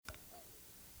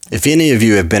If any of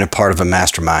you have been a part of a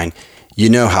mastermind, you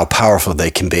know how powerful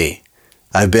they can be.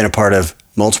 I've been a part of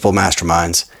multiple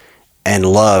masterminds and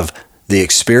love the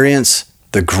experience,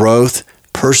 the growth,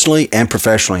 personally and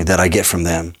professionally, that I get from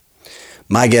them.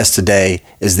 My guest today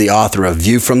is the author of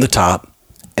View from the Top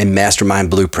and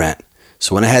Mastermind Blueprint.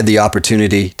 So when I had the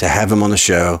opportunity to have him on the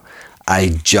show,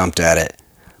 I jumped at it.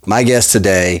 My guest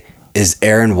today is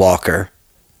Aaron Walker.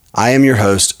 I am your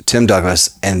host, Tim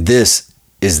Douglas, and this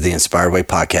is the Inspired Way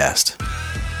Podcast.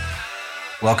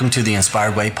 Welcome to the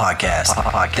Inspired Way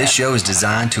Podcast. This show is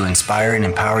designed to inspire and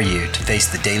empower you to face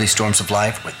the daily storms of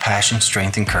life with passion,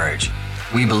 strength, and courage.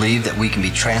 We believe that we can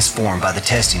be transformed by the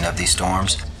testing of these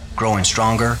storms, growing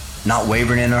stronger, not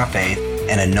wavering in our faith,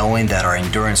 and a knowing that our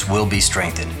endurance will be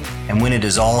strengthened. And when it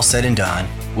is all said and done,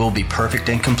 we'll be perfect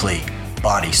and complete,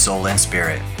 body, soul, and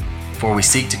spirit. For we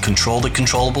seek to control the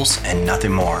controllables and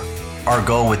nothing more. Our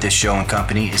goal with this show and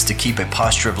company is to keep a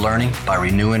posture of learning by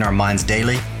renewing our minds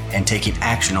daily and taking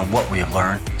action on what we have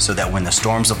learned so that when the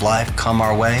storms of life come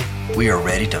our way, we are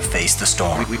ready to face the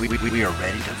storm. We are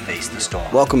ready to face the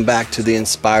storm. Welcome back to the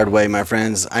Inspired Way, my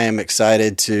friends. I am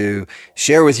excited to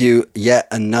share with you yet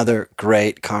another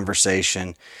great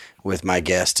conversation with my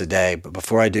guest today. But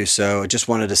before I do so, I just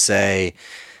wanted to say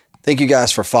thank you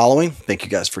guys for following. Thank you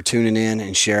guys for tuning in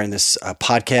and sharing this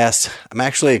podcast. I'm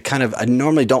actually I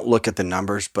normally don't look at the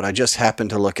numbers, but I just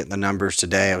happened to look at the numbers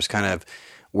today. I was kind of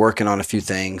working on a few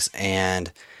things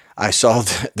and I saw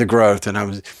the growth and I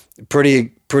was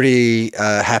pretty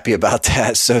happy about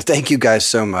that. So thank you guys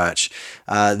so much.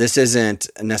 This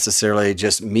isn't necessarily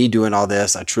just me doing all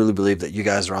this. I truly believe that you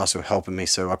guys are also helping me.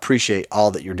 So I appreciate all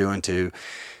that you're doing to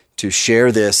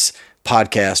share this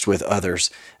podcast with others,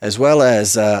 as well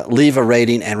as leave a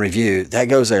rating and review. That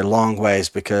goes a long ways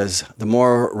because the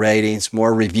more ratings,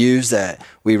 more reviews that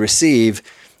we receive,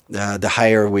 the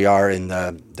higher we are in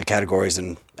the categories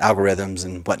and algorithms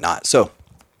and whatnot. So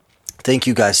thank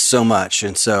you guys so much.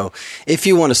 And so if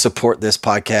you want to support this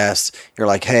podcast, you're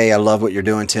like, hey, I love what you're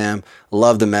doing, Tim.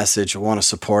 Love the message. I want to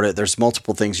support it. There's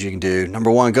multiple things you can do.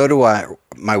 Number one, go to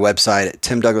my website at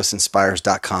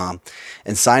timdouglasinspires.com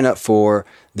and sign up for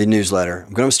the newsletter.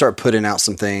 I'm going to start putting out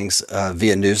some things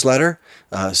via newsletter,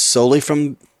 solely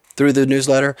through the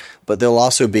newsletter, but there'll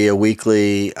also be a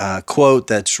weekly quote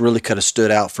that's really kind of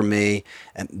stood out for me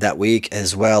that week,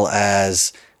 as well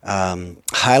as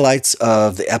highlights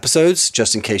of the episodes,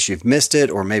 just in case you've missed it,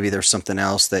 or maybe there's something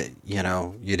else that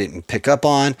you didn't pick up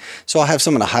on. So I'll have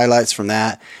some of the highlights from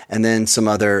that, and then some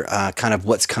other kind of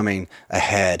what's coming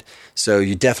ahead. So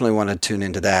you definitely want to tune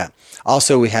into that.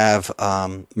 Also, we have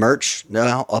merch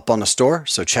now up on the store,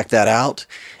 so check that out.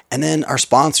 And then our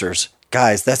sponsors.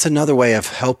 Guys, that's another way of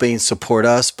helping support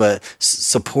us, but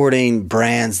supporting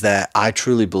brands that I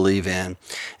truly believe in.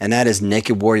 And that is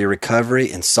Naked Warrior Recovery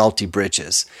and Salty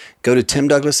Britches. Go to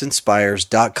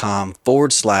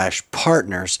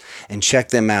timdouglasinspires.com/partners and check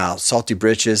them out. Salty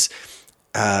Britches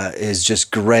is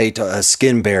just great, a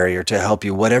skin barrier to help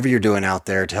you, whatever you're doing out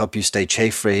there, to help you stay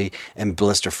chafe-free and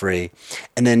blister-free.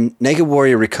 And then Naked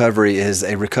Warrior Recovery is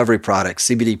a recovery product,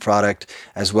 CBD product,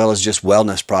 as well as just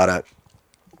wellness product.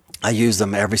 I use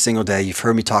them every single day. You've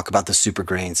heard me talk about the super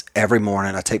greens. Every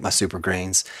morning I take my super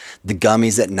greens, the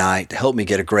gummies at night to help me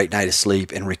get a great night of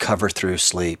sleep and recover through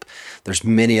sleep. There's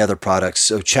many other products,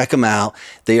 so check them out.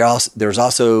 There's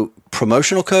also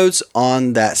promotional codes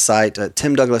on that site at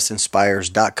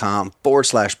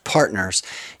timdouglasinspires.com/partners.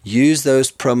 Use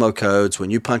those promo codes when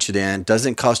you punch it in.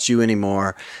 Doesn't cost you any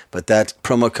more, but that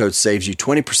promo code saves you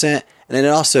 20%. And then it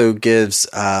also gives,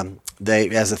 as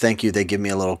a thank you, they give me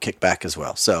a little kickback as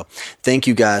well. So thank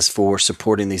you guys for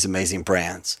supporting these amazing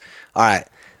brands. All right.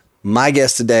 My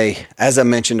guest today, as I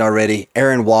mentioned already,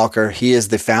 Aaron Walker. He is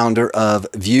the founder of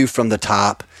View from the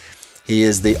Top. He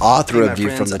is the author of View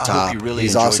from the Top.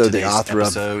 He's also the author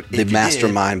of the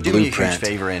Mastermind Blueprint.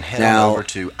 Now,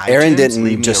 Aaron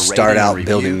didn't just start out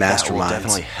building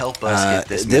masterminds.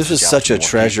 This was such a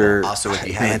treasure,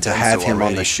 man, to have him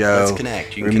on the show.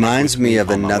 Reminds me of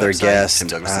another guest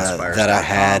that I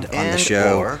had on the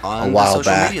show a while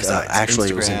back.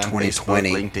 Actually, it was in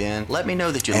 2020.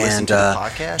 And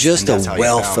just a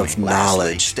wealth of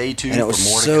knowledge. And it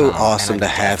was so awesome to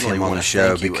have him on the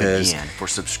show because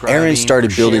Aaron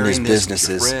started building his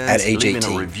businesses at age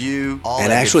 18,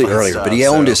 and actually earlier, but he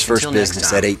owned his first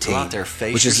business at 18,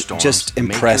 which is just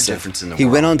impressive. He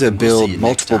went on to build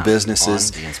multiple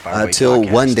businesses until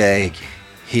one day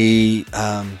he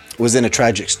was in a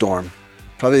tragic storm,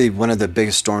 probably one of the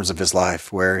biggest storms of his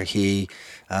life, where he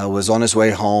was on his way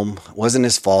home. It wasn't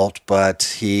his fault,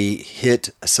 but he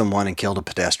hit someone and killed a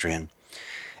pedestrian.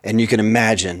 And you can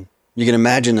imagine You can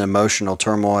imagine the emotional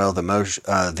turmoil,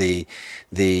 the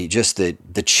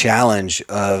challenge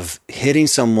of hitting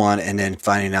someone and then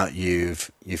finding out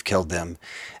you've killed them.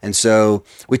 And so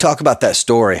we talk about that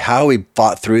story, how he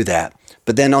fought through that.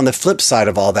 But then on the flip side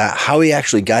of all that, how he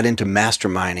actually got into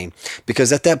masterminding,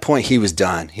 because at that point he was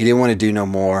done. He didn't want to do no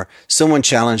more. Someone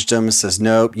challenged him and says,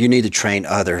 "Nope, you need to train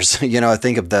others." I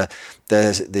think of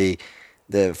the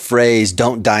phrase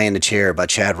 "Don't die in the chair" by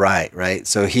Chad Wright, right?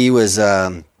 So he was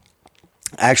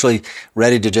actually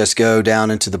ready to just go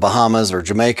down into the Bahamas or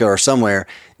Jamaica or somewhere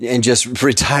and just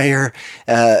retire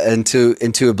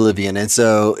into oblivion. And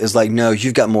so it's like, no,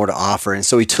 you've got more to offer. And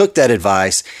so he took that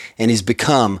advice and he's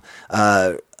become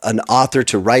an author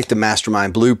to write the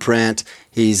Mastermind Blueprint.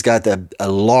 He's got a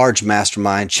large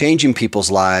mastermind changing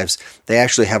people's lives. They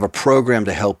actually have a program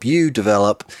to help you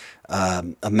develop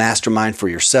a mastermind for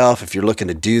yourself if you're looking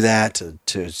to do that,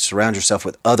 to surround yourself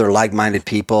with other like-minded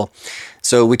people.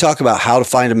 So we talk about how to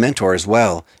find a mentor as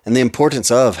well and the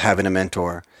importance of having a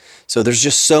mentor. So there's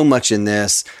just so much in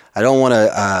this. I don't want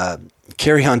to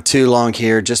carry on too long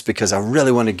here just because I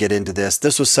really want to get into this.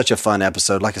 This was such a fun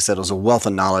episode. Like I said, it was a wealth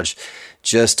of knowledge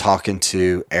just talking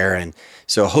to Aaron.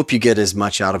 So I hope you get as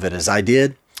much out of it as I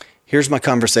did. Here's my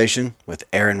conversation with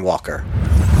Aaron Walker.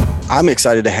 I'm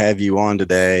excited to have you on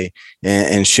today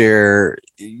and share,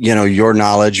 your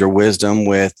knowledge, your wisdom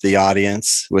with the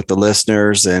audience, with the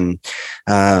listeners. And,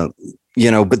 but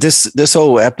this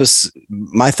whole episode,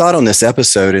 my thought on this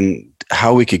episode and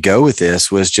how we could go with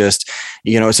this was just,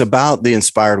 it's about the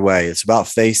inspired way. It's about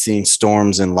facing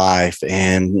storms in life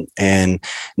and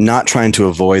not trying to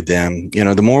avoid them.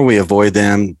 The more we avoid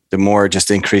them, the more it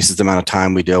just increases the amount of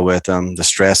time we deal with them, the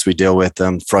stress we deal with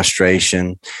them,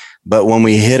 frustration. But when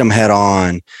we hit them head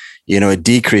on, it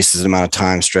decreases the amount of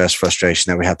time, stress, frustration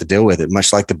that we have to deal with it,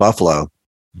 much like the buffalo.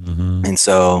 Mm-hmm. And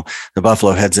so the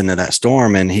buffalo heads into that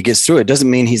storm and he gets through it. Doesn't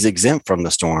mean he's exempt from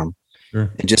the storm. Sure.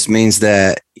 It just means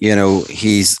that,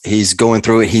 he's going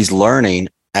through it. He's learning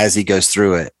as he goes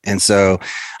through it. And so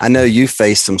I know you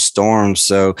faced some storms.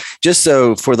 So just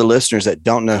so for the listeners that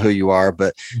don't know who you are,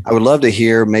 but I would love to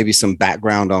hear maybe some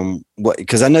background on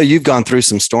because I know you've gone through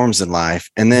some storms in life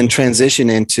and then transition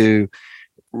into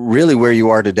really where you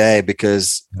are today,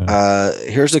 because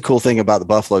here's the cool thing about the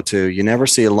buffalo too. You never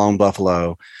see a lone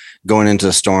buffalo going into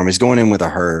a storm. He's going in with a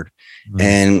herd. Mm-hmm.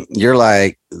 And you're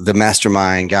like the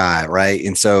mastermind guy, right?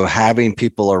 And so having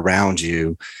people around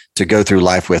you to go through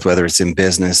life with, whether it's in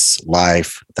business,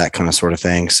 life, that kind of sort of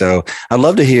thing. So I'd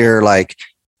love to hear like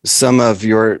some of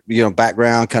your,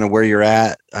 background, kind of where you're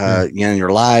at, in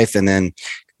your life, and then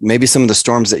maybe some of the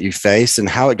storms that you faced and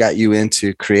how it got you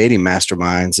into creating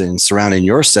masterminds and surrounding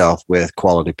yourself with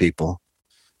quality people.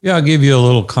 Yeah, I'll give you a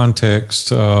little context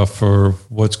for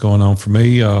what's going on for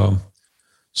me.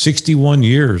 61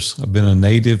 years. I've been a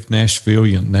native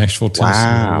Nashvilleian, Nashville, Tennessee.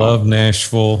 Wow. I love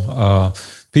Nashville.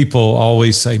 People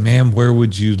always say, "Man, where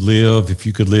would you live if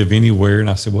you could live anywhere?" And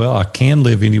I said, "Well, I can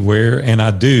live anywhere." And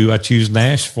I do. I choose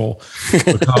Nashville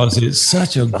because it's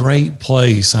such a great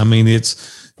place. I mean,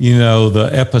 it's, the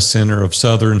epicenter of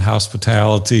Southern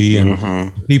hospitality, and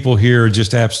mm-hmm. people here are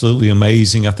just absolutely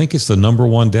amazing. I think it's the number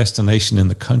one destination in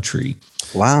the country.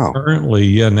 Wow.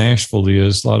 Currently, Nashville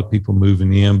is. A lot of people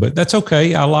moving in, but that's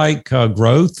okay. I like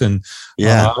growth, and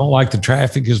I don't like the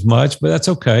traffic as much, but that's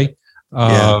okay.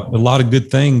 A lot of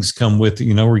good things come with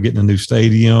it. We're getting a new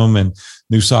stadium and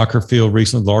new soccer field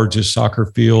recently. The largest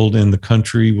soccer field in the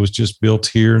country was just built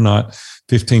here, not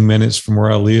 15 minutes from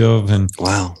where I live. And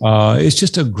wow, it's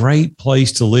just a great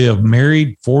place to live.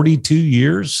 Married 42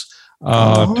 years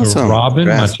to Robin,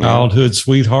 my childhood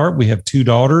sweetheart. We have 2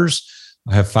 daughters.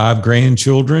 I have 5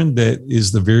 grandchildren. That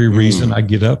is the very reason I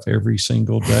get up every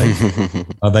single day.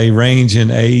 They range in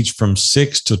age from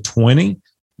 6 to 20.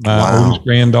 My oldest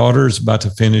granddaughter is about to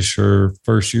finish her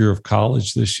first year of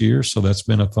college this year. So that's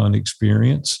been a fun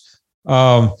experience.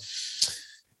 I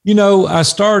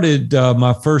started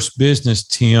my first business,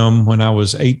 Tim, when I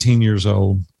was 18 years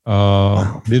old.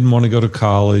 Didn't want to go to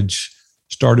college.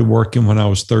 Started working when I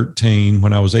was 13.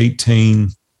 When I was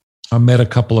 18, I met a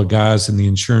couple of guys in the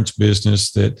insurance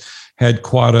business that had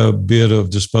quite a bit of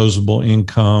disposable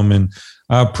income. And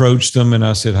I approached them and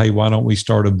I said, "Hey, why don't we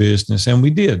start a business?" And we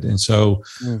did. And so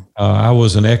I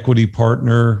was an equity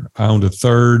partner. I owned a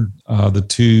third. The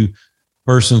 2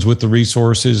 persons with the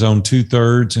resources owned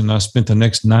 2/3. And I spent the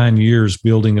next 9 years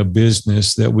building a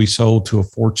business that we sold to a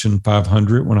Fortune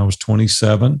 500 when I was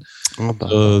 27.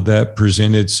 So that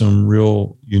presented some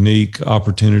real unique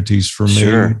opportunities for me.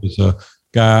 Sure. As a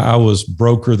guy, I was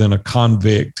broker than a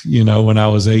convict, when I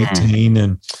was 18.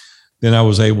 And then I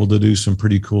was able to do some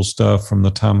pretty cool stuff from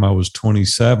the time I was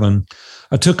 27.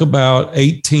 I took about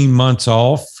 18 months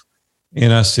off,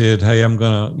 and I said, hey, I'm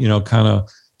going to, kind of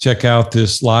check out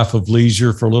this life of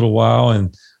leisure for a little while.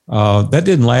 And that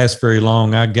didn't last very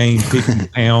long. I gained 50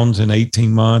 pounds in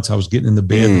 18 months. I was getting in the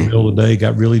bed in the middle of the day,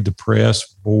 got really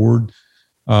depressed, bored.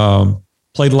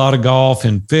 Played a lot of golf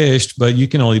and fished, but you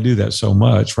can only do that so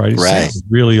much, right? It sounds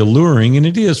really alluring, and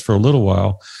it is for a little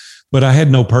while, but I had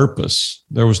no purpose.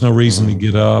 There was no reason to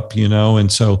get up,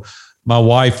 and so my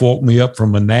wife woke me up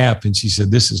from a nap and she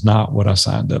said, this is not what I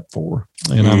signed up for.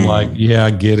 And I'm like, yeah,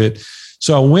 I get it.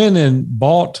 So I went and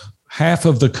bought half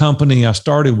of the company I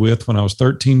started with when I was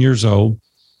 13 years old,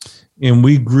 and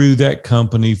we grew that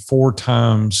company 4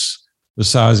 times the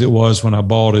size it was when I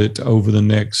bought it over the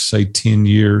next, say, 10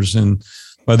 years. And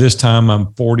by this time,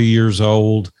 I'm 40 years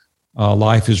old.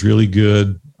 Life is really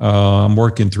good. I'm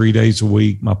working 3 days a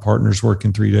week. My partner's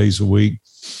working 3 days a week.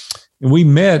 And we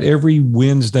met every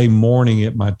Wednesday morning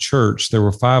at my church. There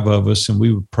were 5 of us, and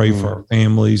we would pray for our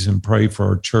families and pray for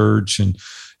our church and,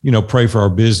 pray for our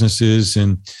businesses.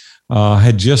 And I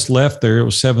had just left there. It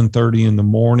was 7:30 in the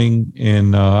morning,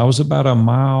 and I was about a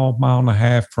mile and a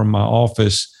half from my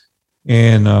office.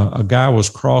 And a guy was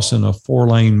crossing a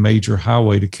 4-lane major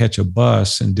highway to catch a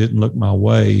bus and didn't look my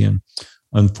way. And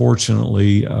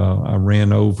unfortunately, I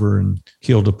ran over and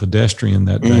killed a pedestrian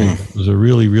that day. It was a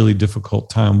really, really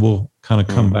difficult time. We'll kind of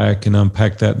come back and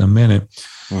unpack that in a minute.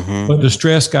 But the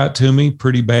stress got to me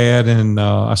pretty bad. And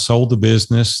I sold the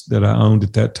business that I owned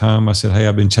at that time. I said, hey,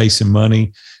 I've been chasing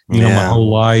money, my whole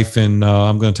life, and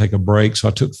I'm going to take a break. So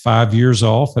I took 5 years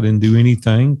off. I didn't do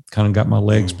anything, kind of got my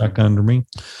legs back under me.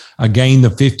 I gained the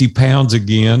 50 pounds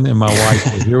again, and my wife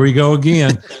said, here we go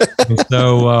again. And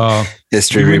so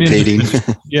history repeating.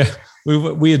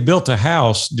 We had built a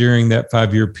house during that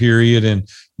 5-year period and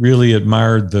really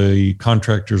admired the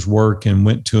contractor's work, and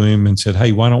went to him and said,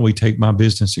 hey, why don't we take my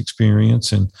business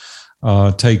experience and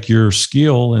take your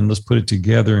skill and let's put it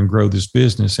together and grow this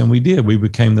business. And we did. We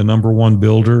became the number 1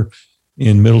 builder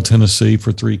in Middle Tennessee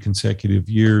for 3 consecutive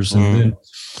years. And then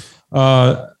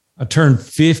I turned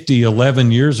 50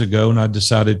 11 years ago, and I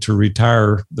decided to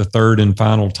retire the 3rd and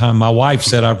final time. My wife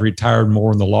said I've retired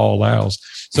more than the law allows.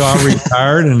 So I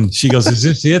retired, and she goes, is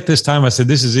this it this time? I said,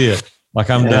 this is it.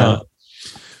 Like, I'm done.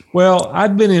 Well,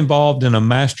 I'd been involved in a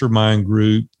mastermind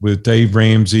group with Dave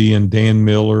Ramsey and Dan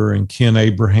Miller and Ken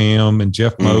Abraham and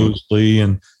Jeff Mosley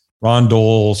and Ron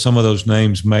Doyle. Some of those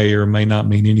names may or may not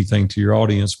mean anything to your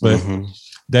audience, but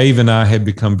Dave and I had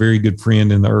become very good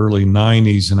friends in the early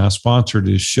 90s, and I sponsored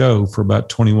his show for about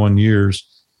 21 years.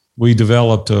 We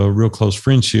developed a real close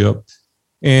friendship.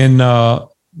 And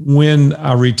when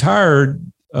I retired,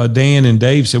 Dan and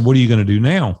Dave said, what are you going to do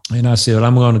now? And I said,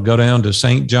 I'm going to go down to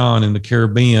St. John in the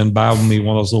Caribbean, buy me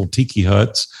one of those little tiki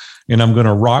huts, and I'm going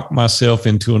to rock myself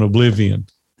into an oblivion.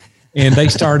 And they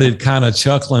started kind of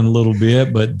chuckling a little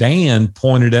bit, but Dan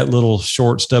pointed that little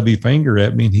short, stubby finger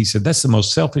at me, and he said, that's the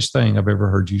most selfish thing I've ever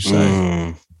heard you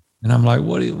say. And I'm like,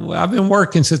 I've been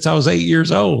working since I was 8 years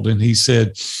old. And he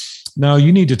said, no,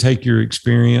 you need to take your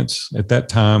experience. At that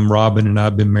time, Robin and I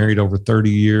had been married over 30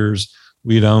 years.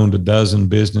 We'd owned a dozen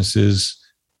businesses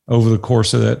over the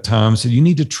course of that time. So you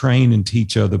need to train and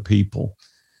teach other people.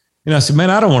 And I said,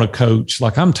 man, I don't want to coach.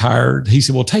 Like, I'm tired. He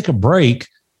said, well, take a break.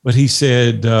 But he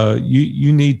said,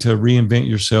 you need to reinvent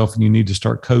yourself, and you need to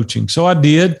start coaching. So I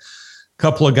did. A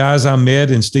couple of guys I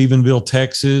met in Stephenville,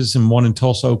 Texas, and one in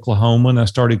Tulsa, Oklahoma. And I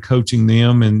started coaching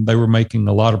them, and they were making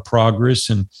a lot of progress.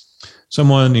 And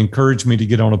someone encouraged me to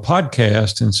get on a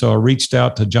podcast. And so I reached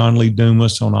out to John Lee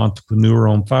Dumas on Entrepreneur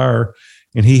on Fire,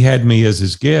 and he had me as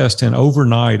his guest. And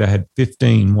overnight, I had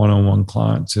 15 one-on-one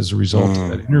clients as a result of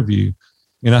that interview.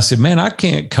 And I said, man, I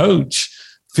can't coach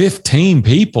 15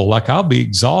 people. Like, I'll be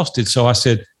exhausted. So I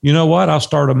said, you know what? I'll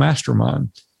start a mastermind,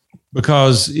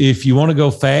 because if you want to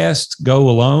go fast, go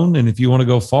alone. And if you want to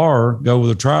go far, go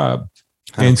with a tribe.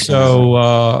 Okay. And so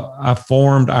I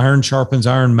formed Iron Sharpens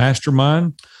Iron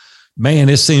Mastermind. Man,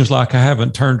 it seems like I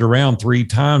haven't turned around 3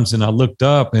 times. And I looked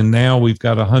up, and now we've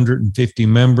got 150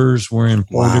 members. We're in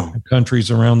 4 different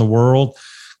countries around the world.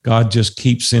 God just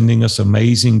keeps sending us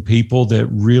amazing people that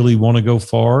really want to go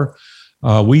far.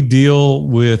 We deal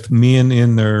with men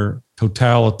in their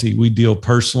totality. We deal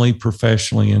personally,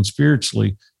 professionally, and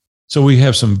spiritually. So we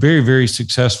have some very, very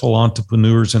successful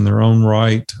entrepreneurs in their own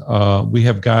right. We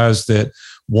have guys that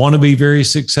want to be very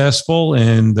successful,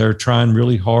 and they're trying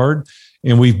really hard.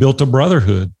 And we've built a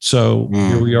brotherhood. So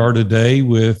here we are today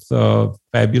with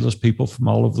fabulous people from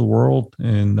all over the world,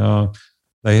 and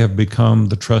they have become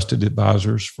the trusted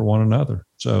advisors for one another.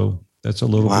 So that's a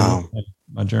little bit of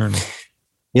my journey.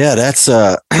 Yeah, that's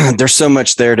there's so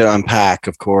much there to unpack,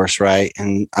 of course, right?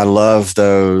 And I love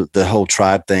the whole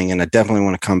tribe thing, and I definitely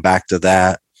want to come back to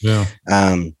that. Yeah.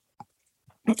 Um,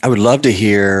 I would love to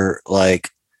hear like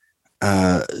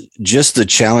just the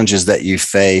challenges that you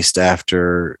faced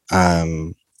after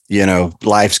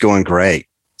life's going great,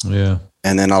 Yeah.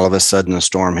 and then all of a sudden a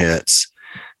storm hits.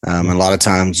 A lot of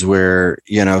times where,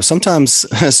 sometimes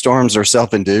storms are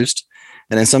self-induced,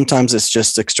 and then sometimes it's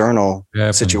just external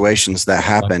situations that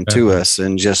happen to us,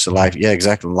 and just life. Yeah,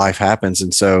 exactly. Life happens.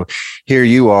 And so here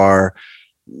you are,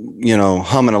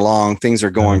 humming along, things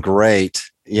are going great,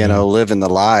 living the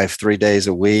life 3 days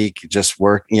a week, just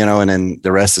work, and then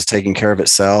the rest is taking care of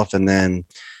itself. And then,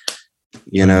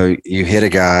 you hit a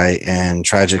guy and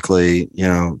tragically,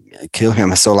 kill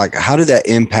him. So like, how did that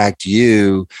impact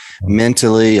you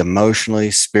mentally,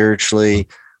 emotionally, spiritually?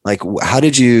 Like, how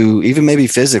did you, even maybe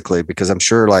physically, because I'm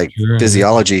sure like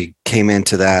physiology came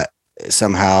into that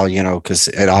somehow, because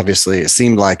it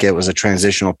seemed like it was a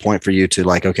transitional point for you to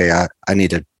like, okay, I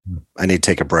need to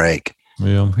take a break.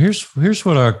 Yeah. Here's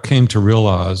what I came to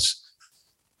realize.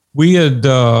 We had,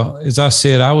 as I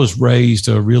said, I was raised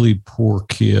a really poor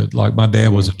kid. Like my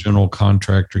dad was a general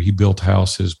contractor. He built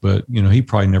houses, but he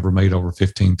probably never made over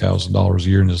 $15,000 a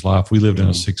year in his life. We lived in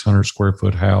a 600 square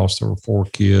foot house. There were 4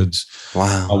 kids.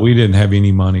 Wow. We didn't have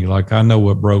any money. Like I know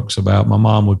what broke's about. My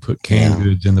mom would put canned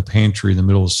goods in the pantry in the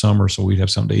middle of summer so we'd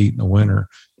have something to eat in the winter.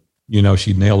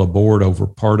 She'd nail a board over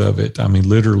part of it. I mean,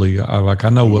 literally, I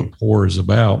know what poor is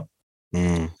about.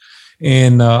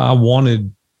 And I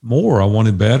wanted more. I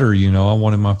wanted better. I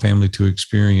wanted my family to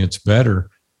experience better.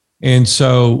 And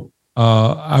so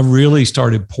I really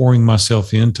started pouring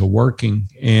myself into working,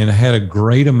 and I had a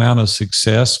great amount of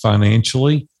success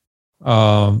financially.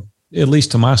 At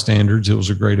least to my standards, it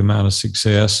was a great amount of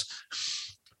success.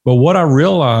 But what I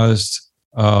realized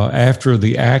after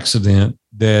the accident,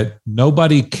 that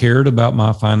nobody cared about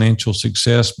my financial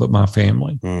success but my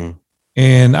family.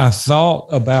 And I thought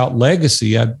about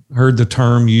legacy. I'd heard the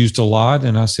term used a lot.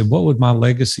 And I said, what would my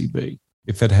legacy be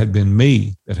if it had been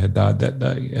me that had died that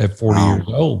day at 40 years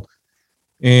old?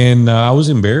 And I was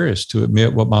embarrassed to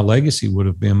admit what my legacy would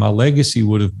have been. My legacy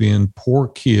would have been poor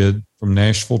kid from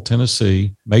Nashville,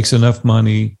 Tennessee, makes enough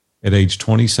money at age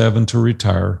 27 to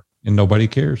retire, and nobody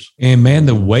cares. And man,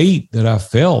 the weight that I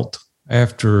felt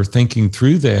after thinking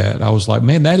through that, I was like,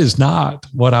 man, that is not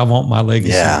what I want my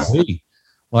legacy to be.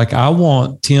 Like I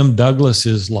want Tim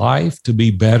Douglas's life to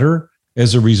be better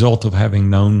as a result of having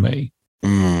known me.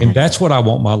 And that's what I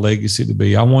want my legacy to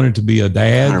be. I wanted to be a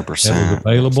dad 100%. That was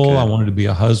available. I wanted to be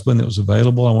a husband that was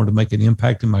available. I wanted to make an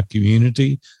impact in my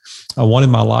community. I wanted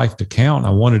my life to count. I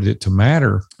wanted it to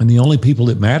matter. And the only people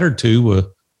that mattered to were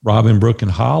Robin, Brooke, and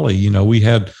Holly. We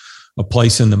had a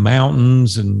place in the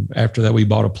mountains. And after that, we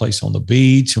bought a place on the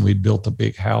beach, and we built a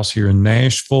big house here in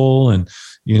Nashville. And,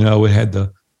 it had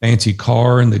the fancy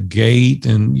car and the gate.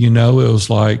 And, it was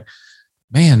like,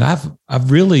 man, I've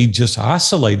really just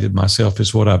isolated myself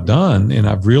is what I've done. And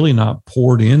I've really not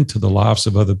poured into the lives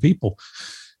of other people.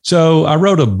 So I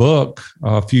wrote a book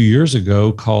a few years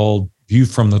ago called View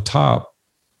from the Top,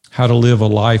 How to Live a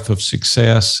Life of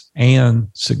Success and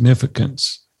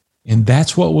Significance. And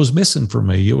that's what was missing for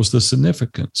me. It was the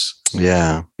significance.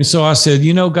 Yeah. And so I said,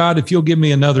 God, if you'll give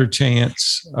me another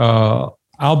chance,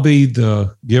 I'll be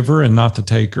the giver and not the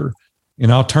taker.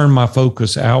 And I'll turn my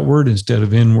focus outward instead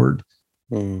of inward.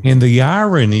 And the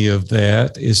irony of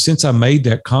that is, since I made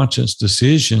that conscious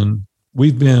decision,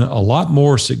 we've been a lot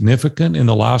more significant in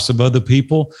the lives of other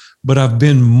people, but I've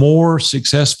been more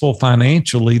successful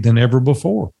financially than ever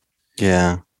before.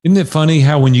 Yeah. Isn't it funny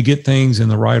how when you get things in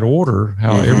the right order,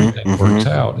 how everything works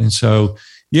out? And so,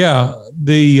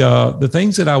 the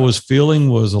things that I was feeling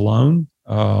was alone.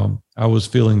 I was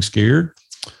feeling scared.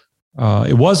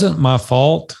 It wasn't my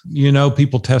fault.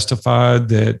 People testified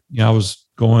that I was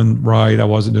going right. I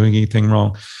wasn't doing anything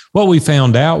wrong. What we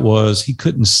found out was he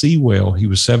couldn't see well. He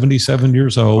was 77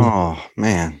 years old. Oh,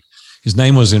 man. His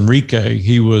name was Enrique.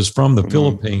 He was from the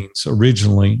Philippines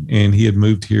originally, and he had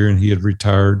moved here and he had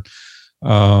retired.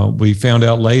 We found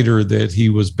out later that he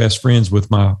was best friends with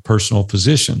my personal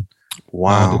physician.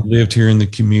 Wow. That lived here in the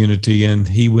community, and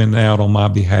he went out on my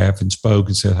behalf and spoke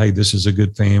and said, hey, this is a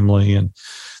good family. And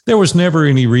there was never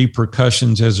any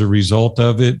repercussions as a result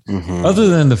of it, other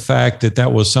than the fact that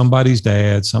that was somebody's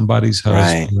dad, somebody's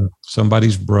husband,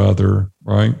 somebody's brother,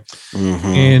 right?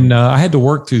 And I had to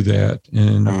work through that.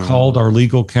 And I called our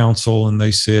legal counsel, and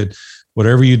they said,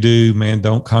 whatever you do, man,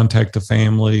 don't contact the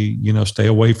family, stay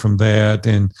away from that.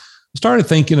 And I started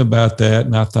thinking about that,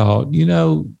 and I thought,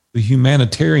 the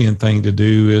humanitarian thing to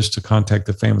do is to contact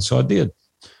the family. So I did.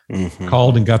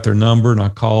 Called and got their number, and I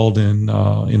called, and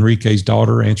Enrique's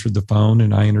daughter answered the phone,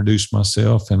 and I introduced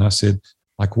myself, and I said,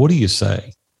 like, what do you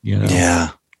say?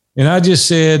 Yeah. And I just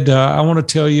said, I want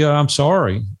to tell you, I'm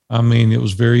sorry. I mean, it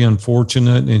was very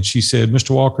unfortunate. And she said,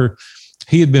 Mr. Walker,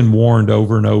 he had been warned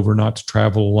over and over not to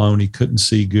travel alone. He couldn't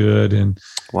see good. And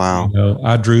wow,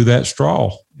 I drew that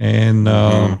straw.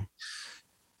 And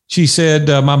she said,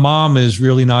 my mom is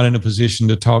really not in a position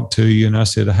to talk to you. And I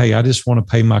said, hey, I just want to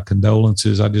pay my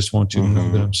condolences. I just want you to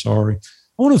know that I'm sorry.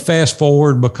 I want to fast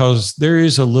forward because there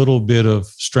is a little bit of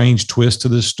strange twist to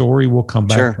this story. We'll come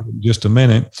back in just a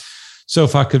minute. So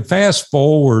if I could fast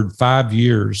forward 5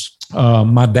 years,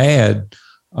 my dad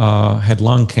had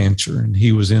lung cancer, and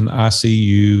he was in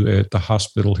ICU at the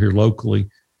hospital here locally.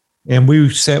 And we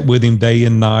sat with him day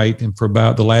and night. And for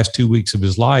about the last 2 weeks of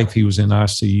his life, he was in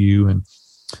ICU. And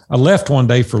I left one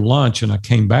day for lunch, and I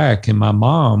came back, and my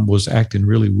mom was acting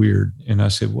really weird. And I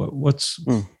said, what's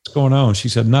going on? She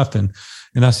said, nothing.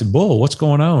 And I said, Bull, what's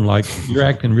going on? Like, you're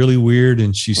acting really weird.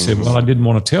 And she said, well, I didn't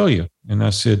want to tell you. And I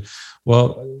said,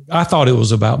 well, I thought it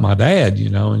was about my dad,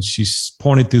 and she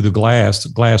pointed through the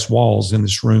glass walls in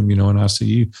this room, in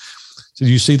ICU. Said,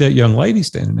 you see that young lady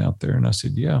standing out there? And I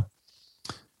said, yeah.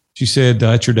 She said,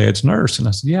 that's your dad's nurse. And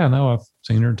I said, yeah, no, I've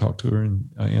seen her and talked to her.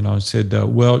 And I said,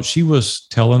 well, she was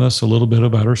telling us a little bit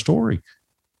about her story.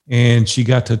 And she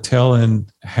got to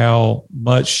telling how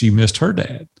much she missed her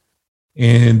dad.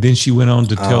 And then she went on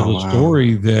to tell the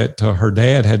story that her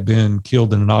dad had been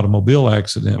killed in an automobile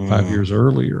accident 5 years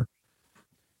earlier.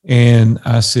 And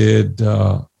I said,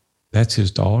 that's his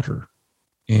daughter.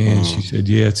 And she said,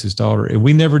 yeah, it's his daughter. And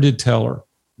we never did tell her.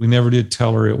 We never did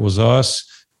tell her it was us.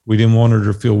 We didn't want her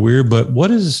to feel weird. But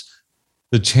what is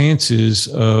the chances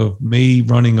of me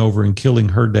running over and killing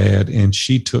her dad, and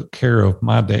she took care of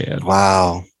my dad?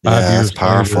 Wow. Yeah, 5 years that's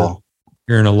powerful.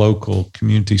 Here in a local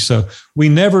community. So we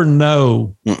never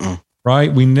know,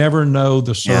 right? We never know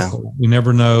the circle. Yeah. We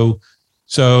never know.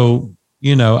 So,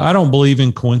 I don't believe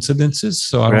in coincidences.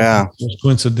 So I don't think it's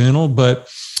coincidental,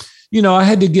 but, I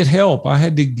had to get help. I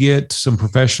had to get some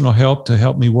professional help to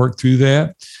help me work through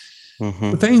that.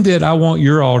 The thing that I want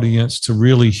your audience to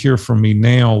really hear from me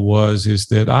now is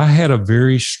that I had a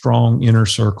very strong inner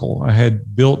circle. I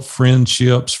had built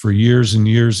friendships for years and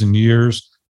years and years.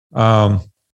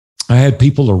 I had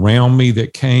people around me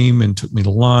that came and took me to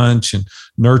lunch and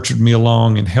nurtured me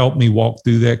along and helped me walk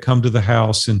through that, come to the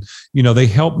house. And, they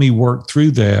helped me work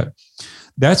through that.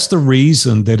 That's the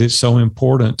reason that it's so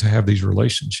important to have these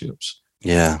relationships.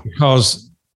 Yeah.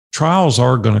 Because trials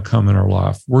are going to come in our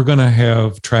life. We're going to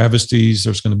have travesties.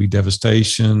 There's going to be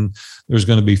devastation. There's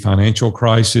going to be financial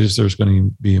crisis. There's going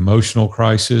to be emotional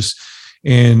crisis.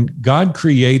 And God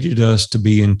created us to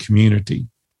be in community.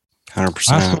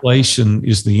 100%. Isolation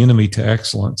is the enemy to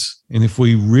excellence. And if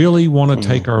we really want to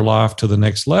take our life to the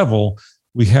next level,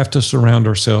 we have to surround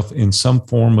ourselves in some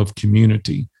form of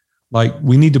community. Like,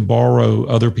 we need to borrow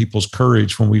other people's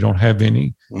courage when we don't have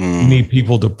any. We need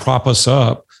people to prop us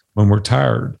up when we're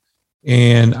tired.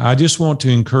 And I just want to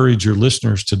encourage your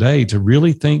listeners today to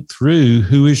really think through,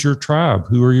 who is your tribe?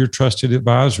 Who are your trusted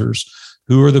advisors?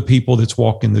 Who are the people that's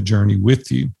walking the journey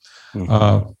with you?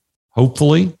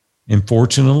 Hopefully, and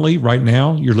fortunately, right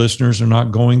now, your listeners are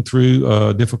not going through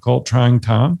a difficult, trying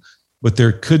time, but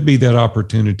there could be that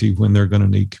opportunity when they're going to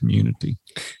need community.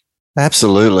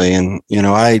 Absolutely. And,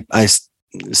 I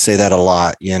say that a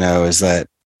lot, is that,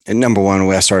 and number one,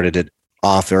 I started it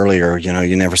off earlier,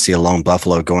 you never see a lone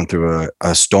buffalo going through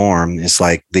a storm. It's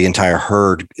like the entire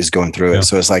herd is going through it.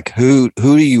 So it's like, who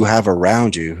do you have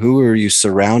around you? Who are you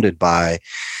surrounded by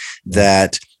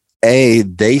that,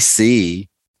 they see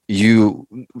you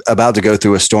about to go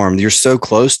through a storm? You're so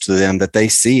close to them that they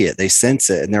see it, they sense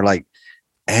it. And they're like,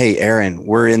 hey, Aaron,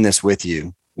 we're in this with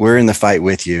you. We're in the fight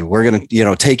with you. We're going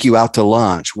to, take you out to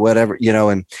lunch, whatever,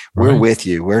 and we're with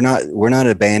you. We're not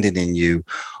abandoning you.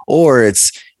 Or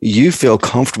it's, you feel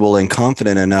comfortable and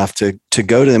confident enough to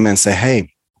go to them and say,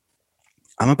 hey,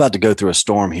 I'm about to go through a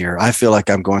storm here. I feel like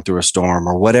I'm going through a storm,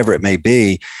 or whatever it may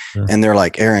be. Sure. And they're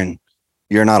like, Aaron,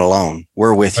 you're not alone.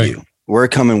 We're with you. We're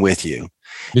coming with you.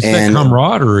 It's that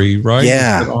camaraderie, right?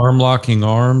 Yeah. Arm locking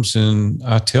arms. And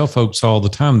I tell folks all the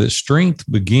time that strength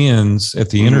begins at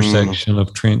the intersection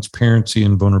of transparency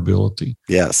and vulnerability.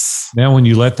 Yes. Now, when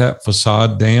you let that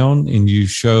facade down and you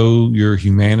show your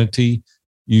humanity,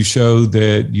 you show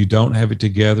that you don't have it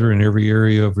together in every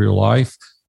area of your life,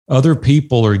 other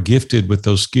people are gifted with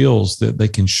those skills that they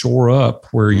can shore up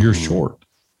where you're short.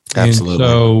 Absolutely.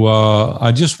 And so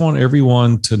I just want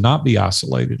everyone to not be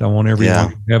isolated. I want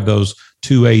everyone to have those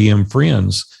 2 a.m.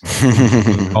 friends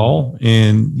call,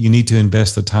 and you need to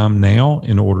invest the time now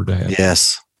in order to have.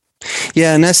 Yes.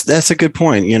 Yeah, and that's a good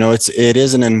point. It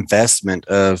is an investment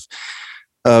of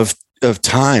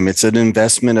time. It's an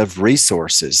investment of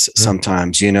resources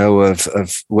sometimes,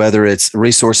 of whether it's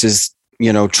resources,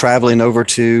 traveling over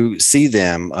to see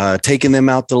them, taking them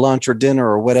out to lunch or dinner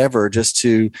or whatever, just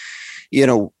to,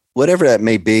 whatever that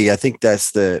may be. I think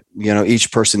that's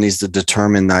each person needs to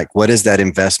determine, like, what is that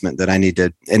investment that I need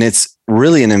to, and it's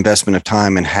really an investment of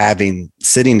time and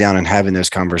sitting down and having those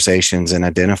conversations and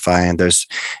identifying those.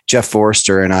 Jeff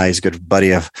Forrester and I, is a good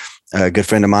buddy of a good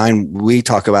friend of mine. We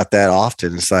talk about that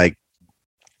often. It's like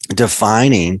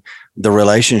defining the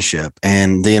relationship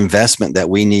and the investment that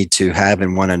we need to have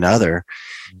in one another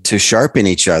to sharpen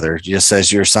each other, just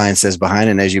as your science says behind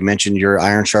it. And as you mentioned, your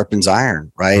iron sharpens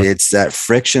iron, right? It's that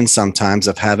friction sometimes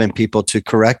of having people to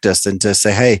correct us and to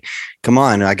say, hey, come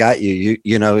on, I got you.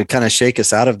 It kind of shake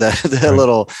us out of the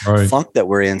little funk that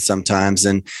we're in sometimes.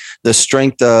 And the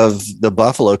strength of the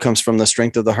buffalo comes from the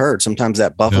strength of the herd. Sometimes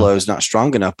that buffalo is not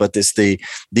strong enough, but it's the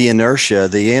inertia,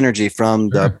 the energy from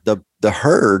the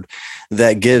herd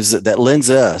that lends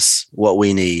us what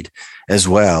we need as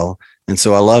well. And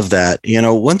so I love that.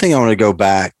 One thing I want to go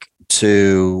back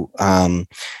to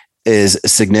is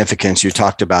significance. You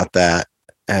talked about that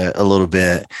a little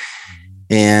bit,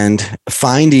 and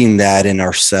finding that in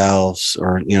ourselves,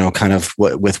 or, kind of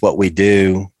with what we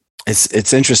do.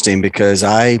 It's interesting because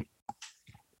I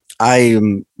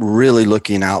am really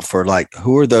looking out for, like,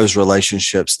 who are those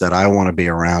relationships that I want to be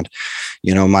around?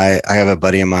 I have a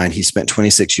buddy of mine. He spent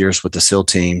 26 years with the SEAL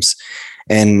teams.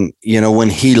 And, when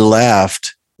he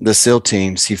left the SEAL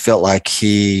teams, he felt like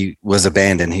he was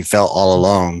abandoned. He felt all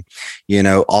alone.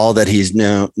 All that he's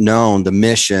known, the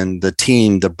mission, the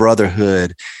team, the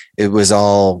brotherhood, it was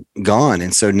all gone.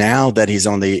 And so now that he's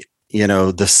on the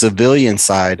civilian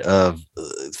side of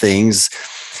things,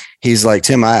 he's like,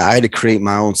 Tim, I had to create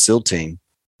my own SEAL team.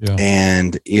 Yeah.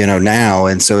 And, now,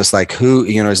 and so it's like,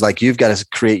 it's like, you've got to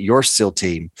create your SEAL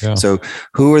team. Yeah. So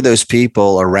who are those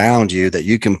people around you that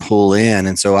you can pull in?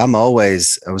 And so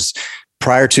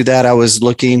prior to that, I was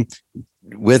looking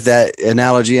with that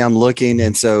analogy,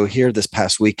 and so here this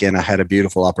past weekend, I had a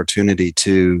beautiful opportunity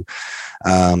to,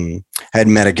 had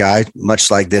met a guy much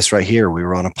like this right here. We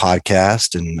were on a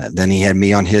podcast, and then he had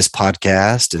me on his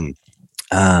podcast, and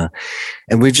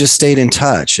we've just stayed in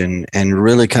touch and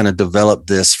really kind of developed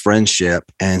this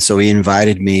friendship. And so he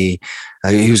invited me.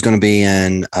 He was going to be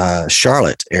in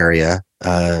Charlotte area,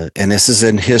 and this is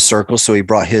in his circle. So he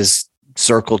brought his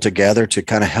circle together to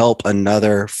kind of help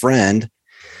another friend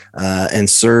and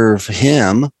serve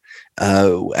him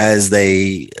as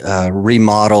they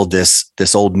remodeled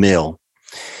this old mill.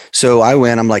 So I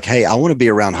went. I'm like, hey, I want to be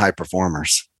around high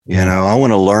performers. I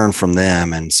want to learn from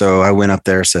them. And so I went up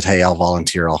there, said, hey, I'll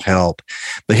volunteer, I'll help.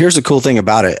 But here's the cool thing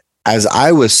about it. As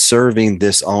I was serving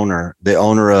this owner, the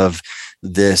owner of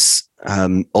this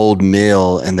old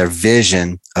mill, and their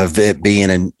vision of it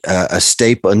being a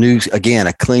staple,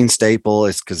 a clean staple,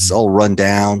 it's because it's all run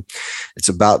down. It's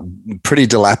about pretty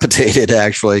dilapidated,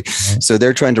 actually. So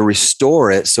they're trying to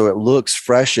restore it so it looks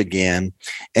fresh again,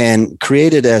 and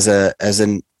create it as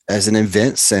an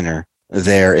event center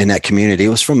there in that community. It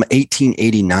was from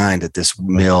 1889 that this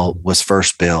mill was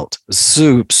first built.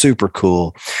 Super, super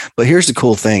cool. But here's the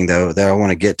cool thing, though, that I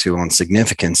want to get to on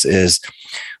significance is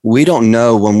we don't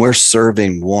know, when we're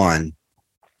serving one,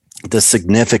 the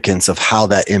significance of how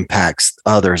that impacts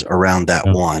others around that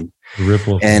one.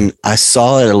 Ripple. And I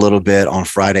saw it a little bit on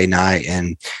Friday night,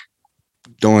 and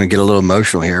don't want to get a little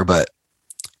emotional here, but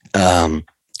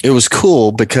it was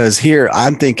cool because here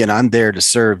I'm thinking I'm there to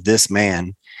serve this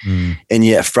man. And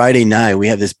yet Friday night we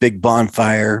have this big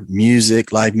bonfire,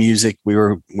 music, live music.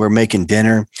 We're making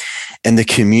dinner, and the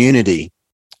community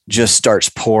just starts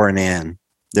pouring in.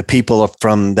 The people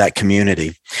from that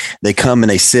community, they come and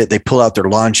they sit, they pull out their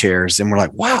lawn chairs, and we're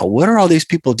like, wow, what are all these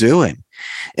people doing?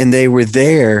 And they were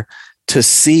there to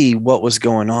see what was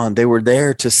going on. They were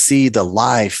there to see the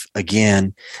life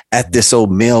again at this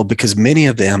old mill, because many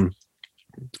of them,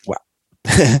 wow,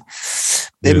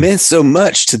 it meant so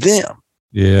much to them.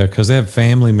 Yeah, because they have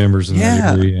family members in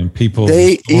that area, and people.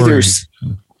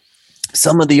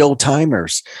 Some of the old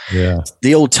timers,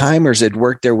 the old timers had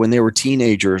worked there when they were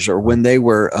teenagers, or when they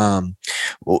were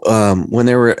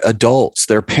adults.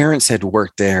 Their parents had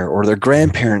worked there, or their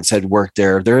grandparents had worked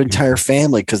there. Their entire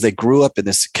family, because they grew up in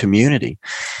this community,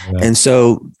 and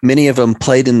so many of them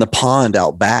played in the pond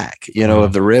out back,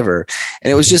 of the river.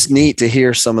 And it was just neat to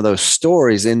hear some of those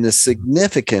stories and the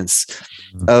significance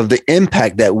of the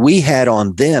impact that we had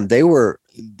on them.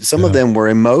 Some of them were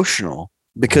emotional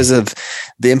because of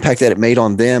the impact that it made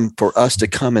on them for us to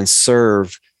come and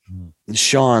serve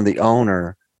Sean, the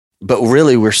owner, but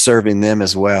really we're serving them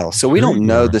as well. So we Sure don't you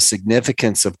know are. the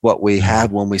significance of what we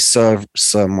have when we serve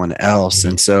someone else. Yeah.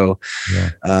 And so,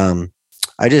 Yeah.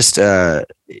 I just,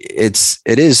 it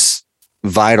is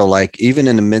vital, like even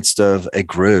in the midst of a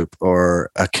group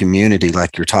or a community,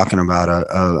 like you're talking about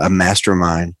a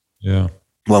mastermind, Yeah.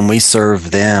 when we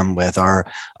serve them with our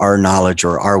knowledge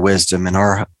or our wisdom and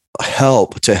our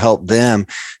help to help them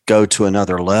go to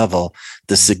another level,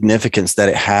 the significance that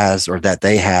it has or that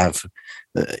they have,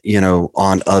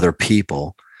 on other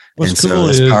people. What's And so cool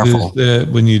that's is powerful. that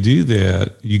when you do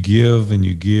that, you give and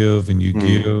you give and you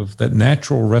Mm, give, that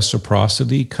natural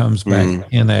reciprocity comes back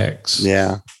 10x.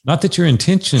 yeah. Not that your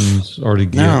intentions are to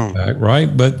give No. back,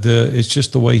 right? But it's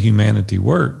just the way humanity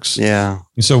works. Yeah.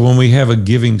 And so when we have a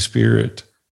giving spirit,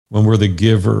 when we're the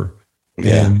giver,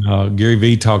 Yeah. and Gary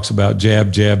Vee talks about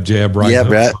jab, jab, jab, right? Yeah.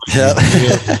 hook, Right.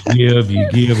 you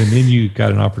give, and then you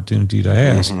got an opportunity to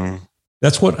ask. Mm-hmm.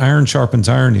 That's what iron sharpens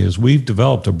iron is. We've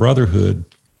developed a brotherhood.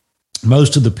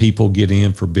 Most of the people get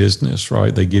in for business,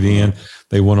 right? They get in,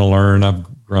 they want to learn. I've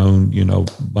grown,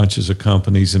 bunches of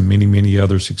companies and many, many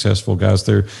other successful guys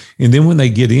there. And then when they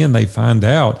get in, they find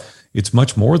out it's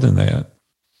much more than that,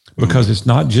 because it's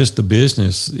not just the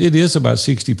business. It is about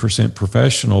 60%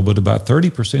 professional, but about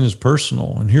 30% is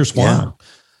personal. And here's why. Yeah.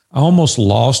 I almost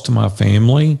lost my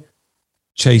family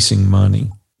chasing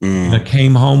money. And I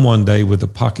came home one day with a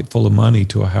pocket full of money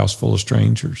to a house full of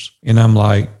strangers. And I'm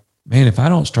like, man, if I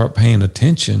don't start paying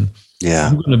attention, Yeah.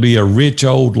 I'm going to be a rich,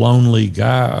 old, lonely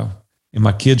guy, and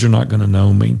my kids are not going to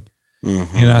know me.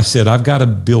 Mm-hmm. And I said, I've got to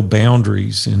build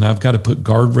boundaries, and I've got to put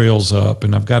guardrails up,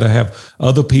 and I've got to have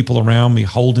other people around me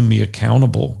holding me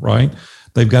accountable, right?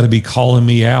 They've got to be calling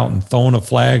me out and throwing a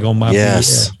flag on my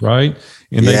BS, right?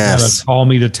 And they've got to call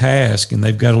me to task, and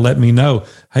they've got to let me know,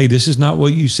 hey, this is not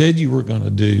what you said you were going to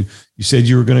do. You said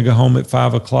you were going to go home at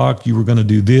 5 o'clock. You were going to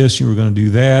do this. You were going to do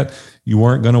that. You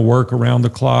weren't going to work around the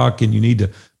clock, and you need to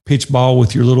pitch ball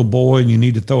with your little boy, and you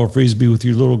need to throw a Frisbee with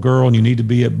your little girl, and you need to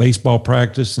be at baseball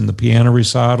practice and the piano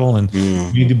recital, and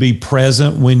you need to be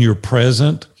present when you're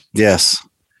present. Yes.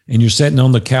 And you're sitting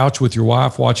on the couch with your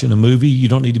wife watching a movie. You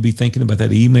don't need to be thinking about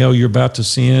that email you're about to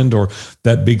send or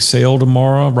that big sale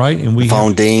tomorrow, right? And we phone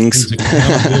have dings,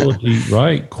 accountability,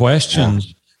 right? Questions.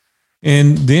 Yeah.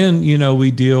 And then,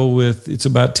 we deal with, it's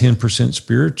about 10%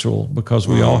 spiritual, because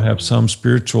we all have some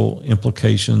spiritual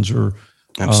implications or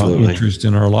interest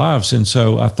in our lives. And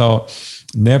so I thought,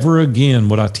 never again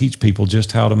would I teach people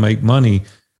just how to make money,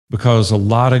 because a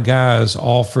lot of guys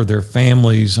offer their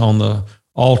families on the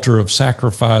altar of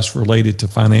sacrifice related to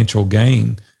financial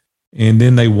gain. And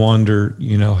then they wonder,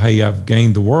 hey, I've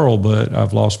gained the world, but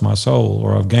I've lost my soul,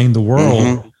 or I've gained the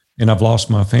world and I've lost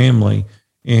my family.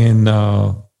 And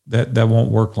that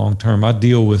won't work long term. I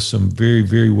deal with some very,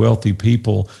 very wealthy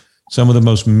people, some of the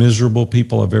most miserable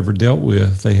people I've ever dealt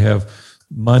with. They have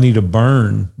money to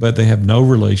burn, but they have no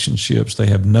relationships. They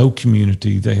have no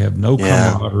community. They have no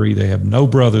camaraderie. They have no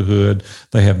brotherhood.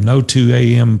 They have no 2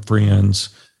 a.m. friends.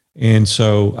 And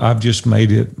so I've just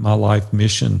made it my life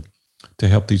mission to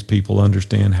help these people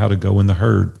understand how to go in the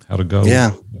herd, how to go.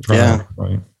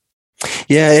 Right.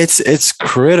 Yeah. It's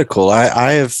critical.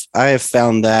 I have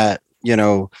found that,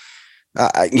 I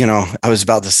was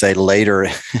about to say later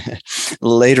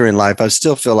in life, I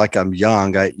still feel like I'm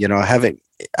young. I haven't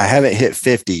hit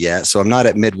 50 yet, so I'm not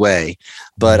at midway,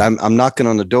 but I'm knocking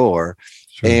on the door.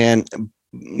 Sure. And,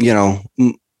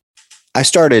 I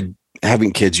started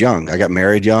having kids young. I got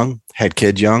married young, had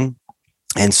kids young.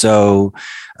 And so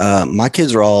my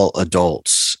kids are all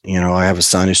adults. I have a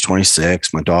son who's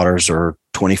 26. My daughters are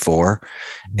 24.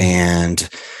 And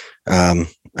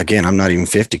again, I'm not even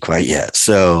 50 quite yet.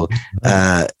 So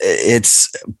but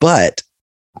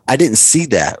I didn't see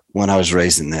that when I was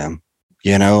raising them.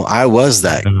 I was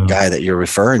that guy that you're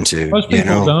referring to. Most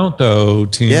people don't, though,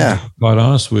 Tim. Yeah. To be quite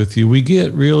honest with you, we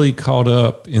get really caught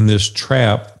up in this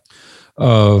trap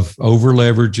of over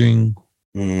leveraging,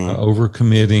 over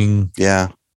committing. Yeah.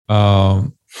 I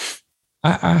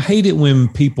hate it when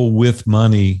people with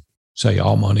money say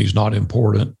all money's not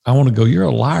important. I want to go, you're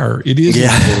a liar. It is.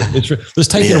 Yeah. Let's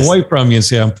take it away from you and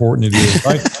see how important it is.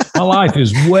 Right? My life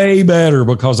is way better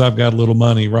because I've got a little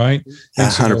money. Right.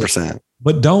 100%.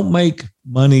 But don't make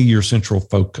money your central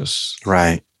focus.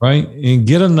 Right. Right. And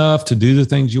get enough to do the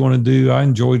things you want to do. I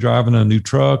enjoy driving a new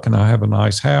truck, and I have a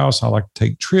nice house. I like to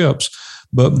take trips,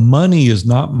 but money is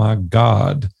not my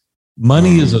God.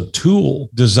 Money is a tool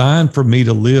designed for me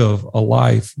to live a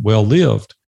life well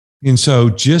lived. And so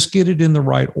just get it in the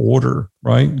right order,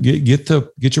 right? Get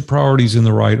your priorities in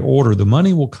the right order. The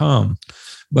money will come.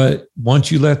 But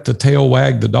once you let the tail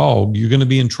wag the dog, you're going to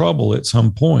be in trouble at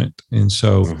some point. And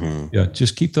so, yeah,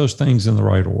 just keep those things in the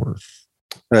right order.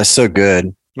 That's so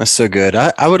good. That's so good.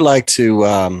 I would like to,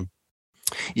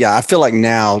 I feel like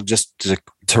now, just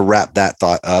to wrap that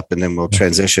thought up, and then we'll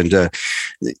transition to,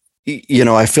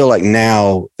 I feel like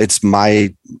now it's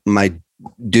my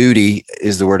duty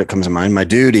is the word that comes to mind. My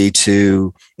duty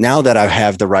to, now that I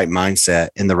have the right mindset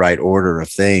in the right order of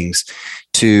things,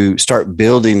 to start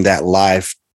building that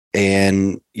life,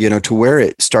 and, to where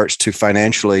it starts to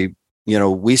financially,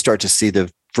 we start to see the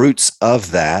fruits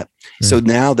of that. Mm-hmm. So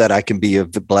now that I can be a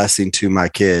blessing to my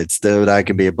kids, that I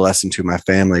can be a blessing to my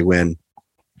family, when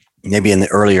maybe in the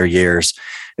earlier years,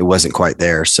 it wasn't quite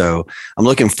there. So I'm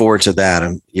looking forward to that.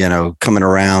 I'm, coming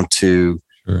around to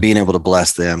being able to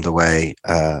bless them the way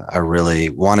I really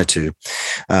wanted to.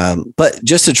 But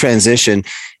just to transition,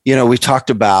 we've talked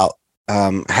about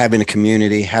having a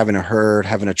community, having a herd,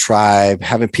 having a tribe,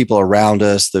 having people around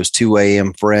us, those 2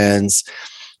 a.m. friends.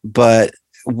 But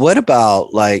what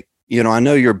about, like, I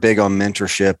know you're big on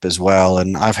mentorship as well.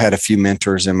 And I've had a few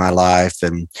mentors in my life,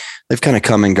 and they've kind of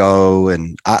come and go.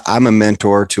 And I'm a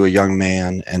mentor to a young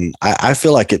man. And I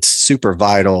feel like it's super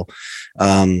vital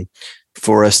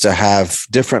for us to have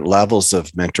different levels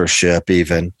of mentorship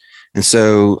even. And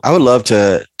so I would love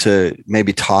to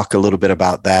maybe talk a little bit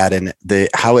about that, and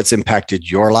how it's impacted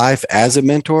your life as a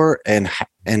mentor, and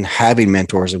having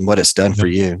mentors, and what it's done for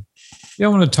you. Yeah, I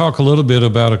want to talk a little bit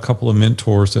about a couple of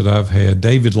mentors that I've had.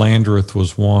 David Landreth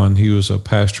was one. He was a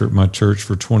pastor at my church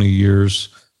for 20 years.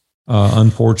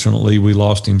 Unfortunately, we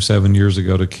lost him 7 years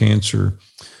ago to cancer.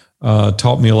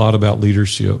 Taught me a lot about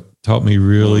leadership, taught me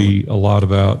really a lot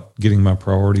about getting my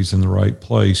priorities in the right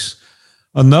place.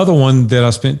 Another one that I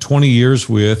spent 20 years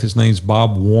with, his name's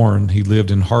Bob Warren. He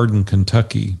lived in Hardin,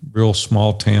 Kentucky, real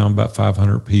small town, about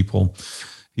 500 people.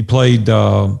 He played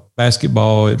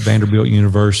basketball at Vanderbilt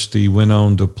University, went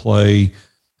on to play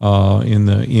in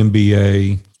the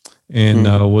NBA,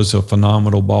 and was a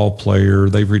phenomenal ball player.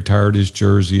 They've retired his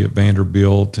jersey at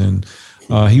Vanderbilt, and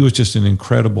he was just an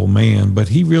incredible man. But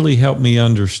he really helped me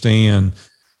understand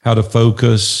how to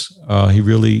focus. He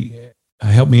really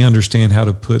helped me understand how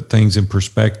to put things in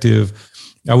perspective.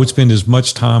 I would spend as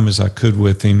much time as I could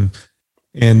with him.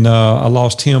 And I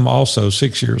lost him also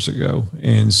 6 years ago.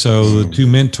 And so the two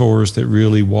mentors that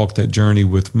really walked that journey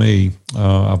with me,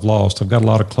 I've lost. I've got a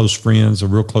lot of close friends, a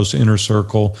real close inner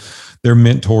circle. They're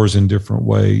mentors in different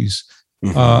ways.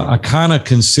 I kind of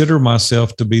consider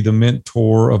myself to be the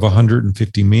mentor of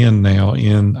 150 men now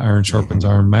in Iron Sharpens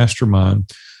Iron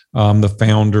Mastermind. I'm the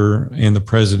founder and the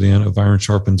president of Iron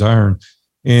Sharpens Iron.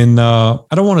 And I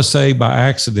don't want to say by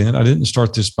accident. I didn't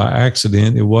start this by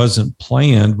accident. It wasn't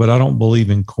planned, but I don't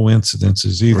believe in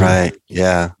coincidences either. Right.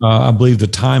 Yeah. I believe the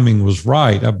timing was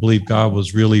right. I believe God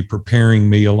was really preparing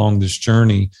me along this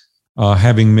journey,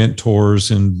 having mentors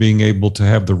and being able to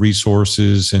have the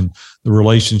resources and the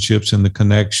relationships and the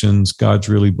connections. God's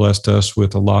really blessed us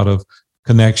with a lot of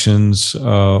connections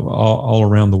all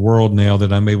around the world now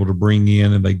that I'm able to bring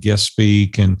in, and they guest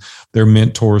speak, and they're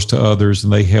mentors to others,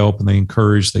 and they help and they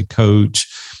encourage, they coach.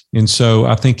 And so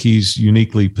I think he's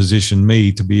uniquely positioned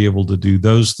me to be able to do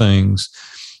those things.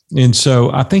 And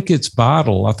so I think it's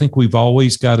vital. I think we've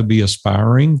always got to be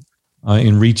aspiring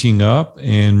in reaching up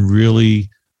and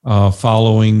really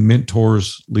following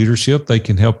mentors' leadership. They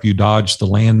can help you dodge the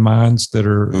landmines that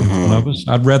are in front of us.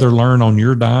 I'd rather learn on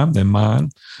your dime than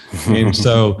mine. And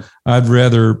so I'd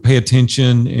rather pay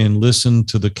attention and listen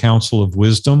to the counsel of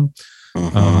wisdom.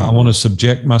 I want to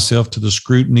subject myself to the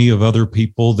scrutiny of other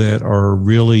people that are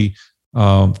really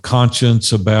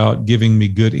conscious about giving me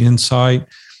good insight.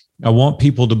 I want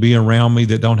people to be around me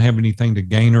that don't have anything to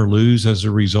gain or lose as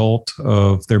a result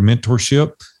of their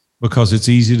mentorship, because it's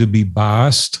easy to be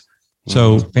biased.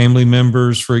 So family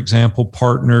members, for example,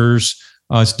 partners,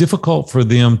 it's difficult for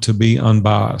them to be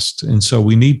unbiased. And so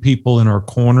we need people in our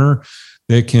corner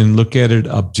that can look at it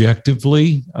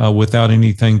objectively without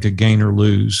anything to gain or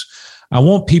lose. I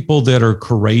want people that are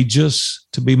courageous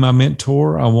to be my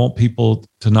mentor. I want people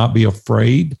to not be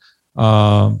afraid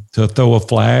to throw a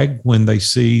flag when they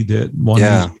see that one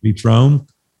needs to be thrown.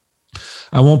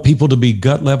 I want people to be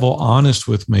gut level honest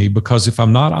with me, because if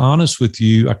I'm not honest with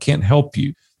you, I can't help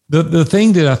you. The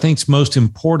thing that I think is most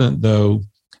important, though,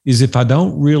 is if I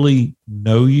don't really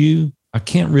know you, I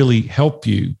can't really help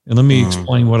you. And let me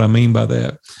explain what I mean by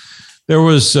that. There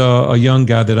was a young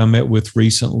guy that I met with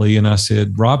recently, and I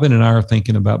said, Robin and I are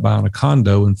thinking about buying a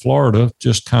condo in Florida,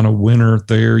 just kind of winter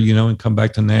there, and come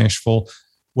back to Nashville.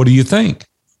 What do you think?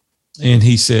 And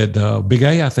he said, Big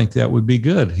A, I think that would be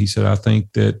good. He said, I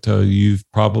think that you've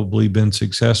probably been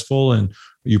successful and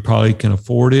You probably can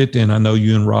afford it. And I know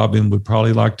you and Robin would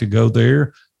probably like to go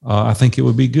there. I think it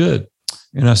would be good.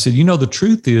 And I said, the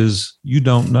truth is you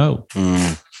don't know.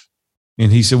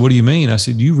 And he said, what do you mean? I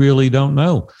said, you really don't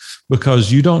know,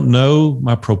 because you don't know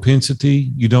my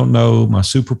propensity. You don't know my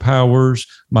superpowers,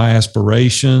 my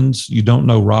aspirations. You don't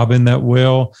know Robin that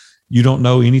well. You don't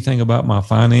know anything about my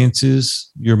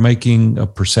finances. You're making a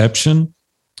perception.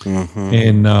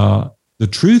 And the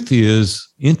truth is,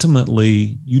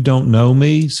 intimately, you don't know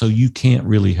me, so you can't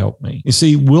really help me. You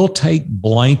see, we'll take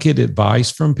blanket advice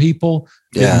from people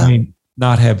that may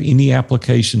not have any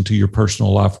application to your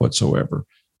personal life whatsoever,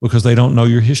 because they don't know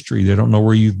your history. They don't know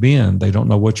where you've been. They don't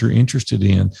know what you're interested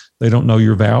in. They don't know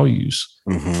your values.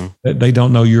 They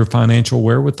don't know your financial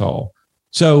wherewithal.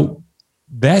 So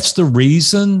that's the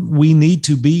reason we need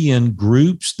to be in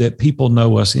groups that people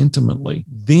know us intimately.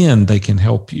 Then they can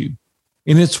help you.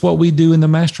 And it's what we do in the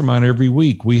mastermind every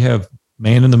week. We have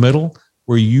Man in the Middle,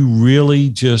 where you really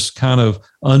just kind of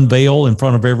unveil in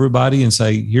front of everybody and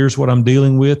say, here's what I'm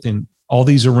dealing with in all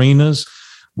these arenas.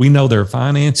 We know their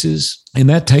finances, and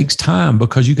that takes time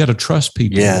because you got to trust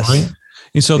people, right?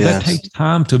 And so that takes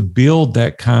time to build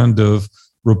that kind of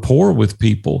rapport with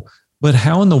people. But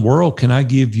how in the world can I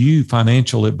give you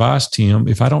financial advice, Tim,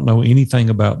 if I don't know anything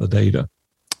about the data?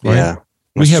 Right? Yeah.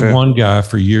 We had one guy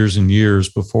for years and years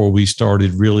before we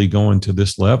started really going to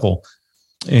this level,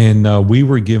 and we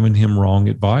were giving him wrong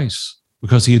advice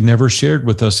because he had never shared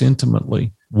with us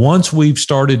intimately. Once we've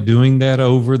started doing that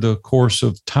over the course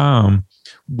of time,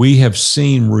 we have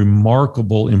seen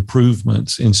remarkable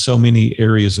improvements in so many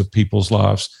areas of people's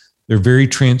lives. They're very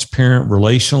transparent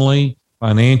relationally,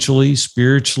 financially,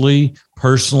 spiritually,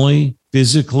 personally,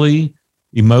 physically,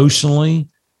 emotionally.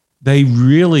 They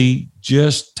really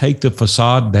just take the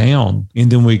facade down,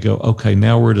 and then we go, okay,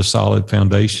 now we're at a solid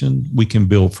foundation. We can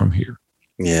build from here.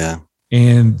 Yeah.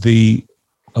 And the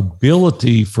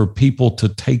ability for people to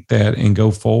take that and go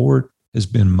forward has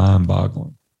been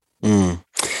mind-boggling.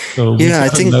 So I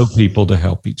think know people to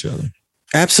help each other.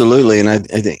 Absolutely. And I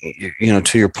think,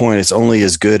 to your point, it's only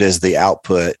as good as the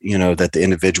output, that the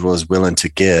individual is willing to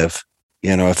give.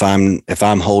 If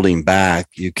I'm holding back,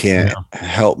 you can't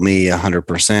help me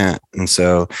 100%. And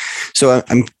so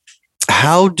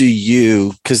how do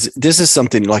you, because this is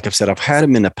something, like I've said, I've had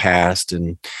them in the past,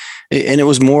 and it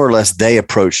was more or less, they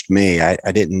approached me.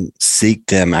 I didn't seek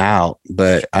them out,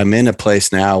 but I'm in a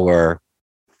place now where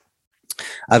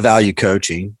I value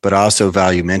coaching, but I also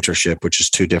value mentorship, which is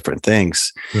two different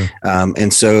things. Sure.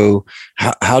 And so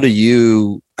how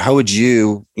would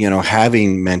you,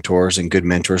 having mentors and good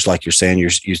mentors, like you're saying,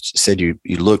 you said you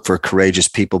look for courageous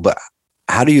people, but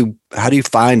how do you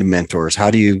find mentors? How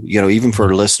do you, even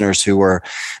for listeners who are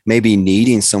maybe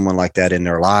needing someone like that in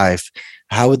their life,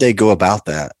 how would they go about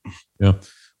that? Yeah.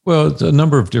 Well, it's a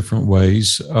number of different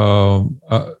ways. There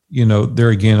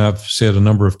again, I've said a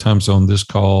number of times on this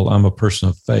call, I'm a person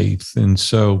of faith. And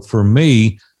so for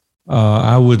me,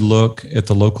 I would look at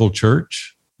the local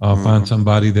church, find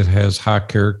somebody that has high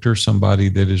character, somebody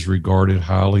that is regarded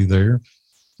highly there.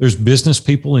 There's business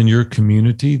people in your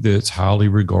community that's highly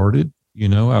regarded.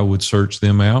 I would search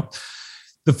them out.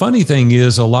 The funny thing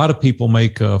is, a lot of people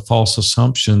make a false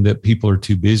assumption that people are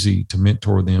too busy to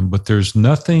mentor them, but there's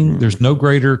no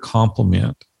greater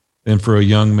compliment than for a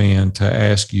young man to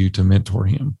ask you to mentor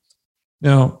him.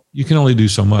 Now, you can only do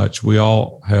so much. We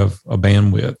all have a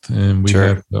bandwidth, and we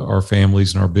have our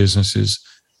families and our businesses,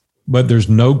 but there's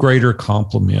no greater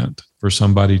compliment for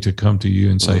somebody to come to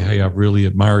you and say, hey, I really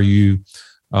admire you.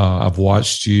 I've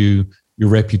watched you. Your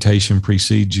reputation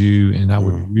precedes you, and I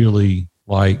would really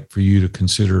like for you to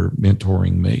consider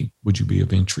mentoring me. Would you be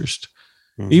of interest?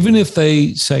 Even if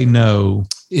they say no,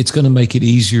 it's going to make it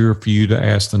easier for you to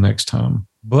ask the next time.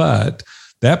 But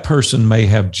that person may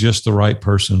have just the right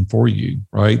person for you,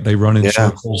 right? They run in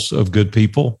circles of good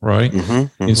people, right?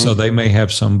 And so they may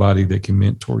have somebody that can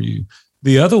mentor you.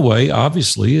 The other way,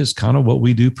 obviously, is kind of what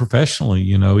we do professionally,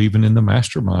 even in the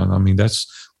mastermind. I mean,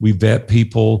 we vet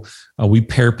people, we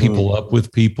pair people up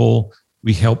with people.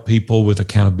 We help people with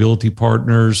accountability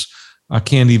partners. I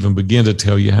can't even begin to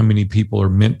tell you how many people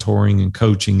are mentoring and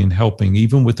coaching and helping,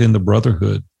 even within the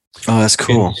brotherhood. Oh, that's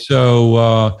cool. And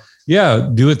so,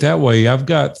 do it that way. I've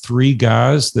got 3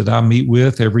 guys that I meet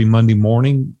with every Monday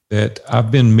morning that I've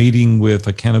been meeting with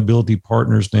accountability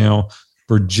partners now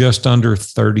for just under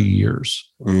 30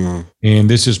 years. And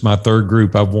this is my 3rd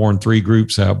group. I've worn 3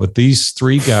 groups out, but these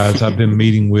 3 guys I've been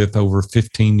meeting with over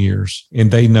 15 years, and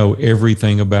they know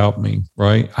everything about me,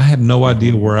 right? I have no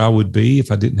idea where I would be if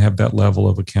I didn't have that level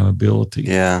of accountability.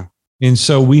 Yeah. And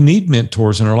so we need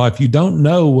mentors in our life. You don't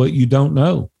know what you don't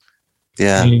know.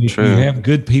 Yeah, And if true. you have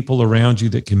good people around you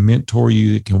that can mentor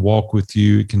you, that can walk with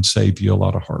you, it can save you a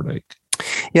lot of heartache.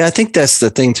 Yeah, I think that's the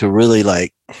thing to really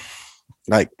like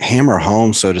hammer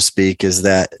home, so to speak, is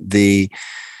that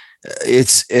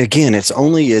it's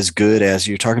only as good as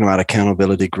you're talking about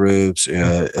accountability groups,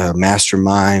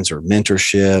 masterminds or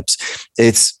mentorships.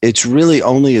 It's really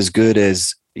only as good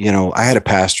as, I had a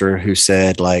pastor who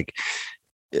said like,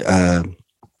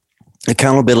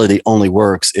 accountability only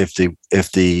works if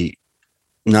the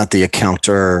not the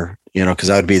accounter,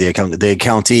 because I would be the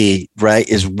accountee, right,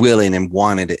 is willing and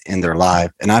wanted it in their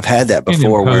life. And I've had that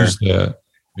before.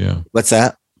 Yeah. What's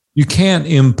that? You can't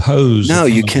impose. No,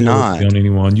 you cannot on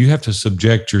anyone. You have to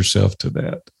subject yourself to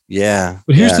that. Yeah.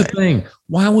 But here's the thing.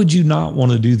 Why would you not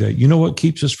want to do that? You know what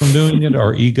keeps us from doing it?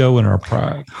 Our ego and our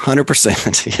pride.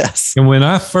 100%. Yes. And when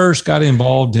I first got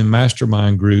involved in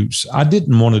mastermind groups, I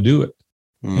didn't want to do it.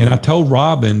 And I told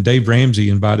Robin, Dave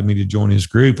Ramsey invited me to join his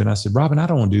group. And I said, Robin, I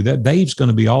don't want to do that. Dave's going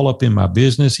to be all up in my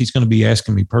business. He's going to be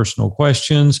asking me personal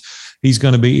questions. He's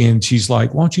going to be, and she's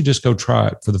like, why don't you just go try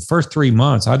it? For the first 3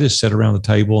 months, I just sat around the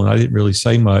table and I didn't really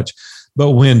say much.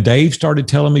 But when Dave started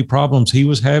telling me problems he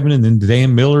was having, and then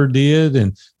Dan Miller did,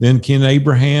 and then Ken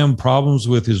Abraham, problems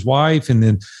with his wife, and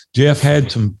then Jeff had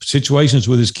some situations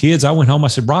with his kids, I went home. I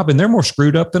said, Robin, they're more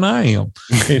screwed up than I am.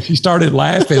 And she started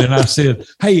laughing. And I said,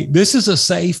 hey, this is a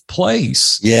safe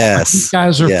place. Yes. These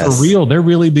guys are for real. They're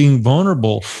really being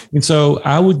vulnerable. And so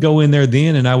I would go in there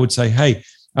then and I would say, hey,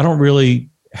 I don't really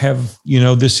have,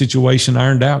 this situation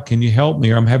ironed out. Can you help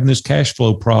me? Or I'm having this cash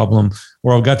flow problem,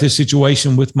 or I've got this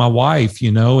situation with my wife,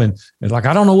 and like,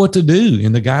 I don't know what to do.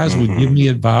 And the guys would give me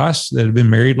advice that have been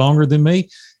married longer than me.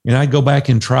 And I'd go back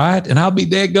and try it, and I'll be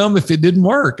dadgum if it didn't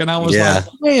work. And I was like,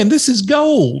 man, this is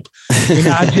gold. And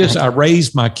I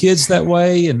raised my kids that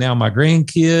way, and now my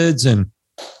grandkids. And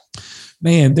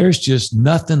man, there's just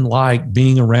nothing like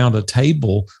being around a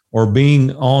table or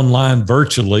being online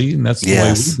virtually, and that's the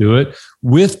way we do it,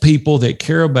 with people that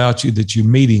care about you, that you're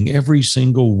meeting every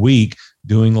single week,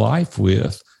 doing life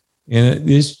with. And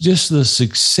it's just the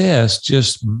success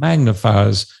just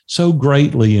magnifies so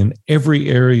greatly in every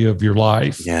area of your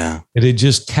life. Yeah. And it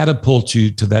just catapults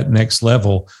you to that next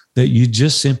level that you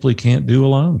just simply can't do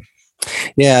alone.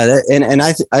 Yeah. And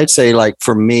I'd say, like,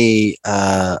 for me,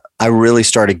 I really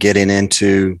started getting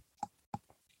into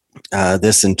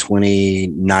this in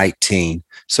 2019.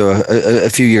 So a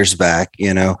few years back,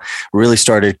 really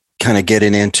started kind of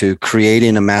getting into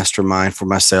creating a mastermind for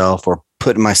myself, or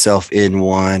putting myself in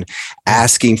one,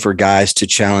 asking for guys to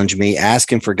challenge me,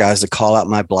 asking for guys to call out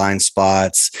my blind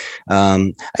spots.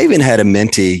 I even had a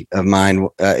mentee of mine,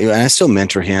 and I still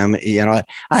mentor him. I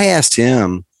asked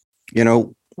him,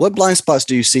 what blind spots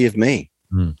do you see of me?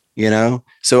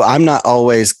 So I'm not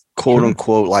always quote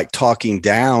unquote like talking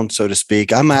down, so to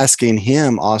speak. I'm asking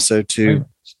him also to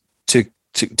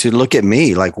look at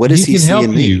me. Like, what does he see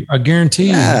in me? I guarantee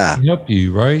he can help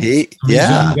you, right?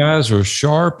 Young guys are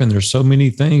sharp, and there's so many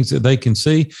things that they can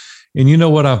see.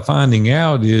 And what I'm finding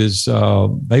out is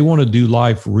they want to do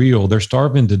life real. They're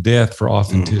starving to death for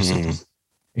authenticity.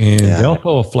 And they'll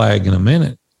throw a flag in a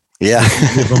minute. Yeah.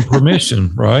 Give them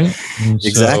permission, right? And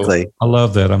exactly. So I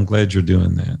love that. I'm glad you're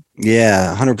doing that.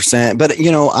 Yeah, 100%. But,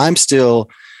 I'm still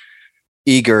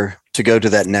eager to go to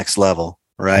that next level.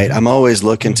 Right. I'm always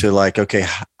looking to, like, okay,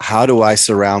 how do I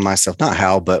surround myself? Not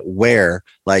how, but where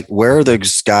are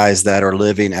those guys that are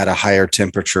living at a higher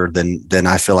temperature than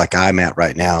I feel like I'm at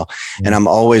right now? And I'm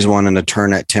always wanting to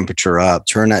turn that temperature up,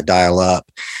 turn that dial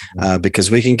up, because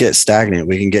we can get stagnant.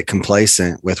 We can get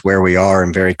complacent with where we are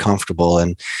and very comfortable,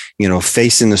 and,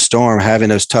 facing the storm, having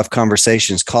those tough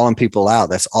conversations, calling people out.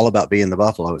 That's all about being the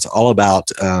buffalo. It's all about,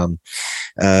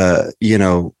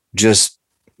 just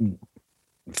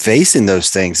facing those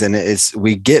things. And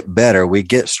we get better, we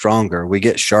get stronger, we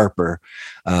get sharper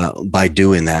by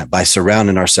doing that, by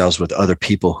surrounding ourselves with other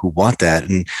people who want that.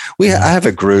 And I have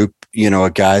a group,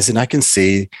 of guys, and I can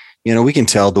see, we can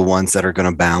tell the ones that are going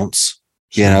to bounce.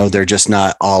 They're just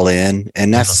not all in,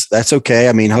 and that's okay.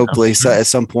 I mean, hopefully at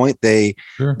some point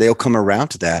they'll come around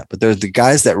to that. But there's the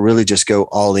guys that really just go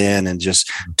all in, and just,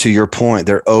 to your point,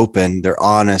 they're open, they're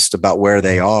honest about where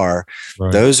they are.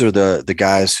 Right. Those are the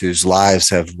guys whose lives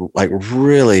have, like,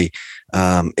 really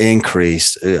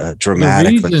increased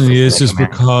dramatically. The reason is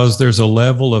because there's a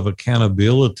level of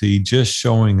accountability just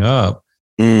showing up.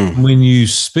 When you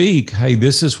speak, hey,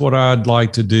 this is what I'd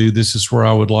like to do. This is where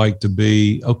I would like to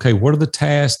be. Okay, what are the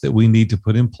tasks that we need to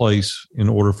put in place in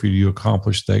order for you to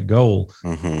accomplish that goal?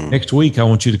 Next week, I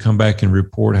want you to come back and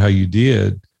report how you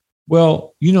did.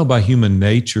 Well, by human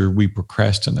nature, we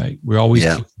procrastinate. We're always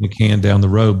kicking the can down the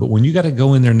road. But when you got to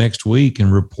go in there next week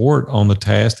and report on the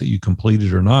task that you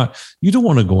completed or not, you don't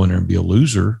want to go in there and be a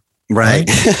loser. Right.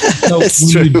 So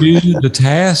when you do the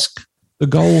task, the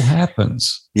goal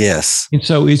happens. Yes. And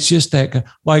so it's just that,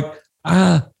 like,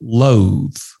 I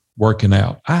loathe working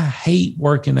out. I hate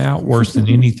working out worse than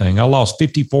anything. I lost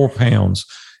 54 pounds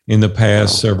in the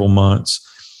past several months.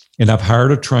 And I've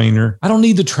hired a trainer. I don't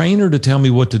need the trainer to tell me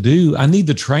what to do. I need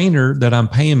the trainer that I'm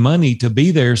paying money to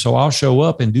be there. So I'll show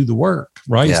up and do the work,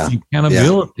 right? Yeah. It's the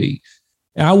accountability.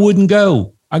 Yeah. I wouldn't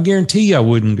go. I guarantee you I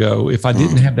wouldn't go if I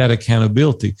didn't have that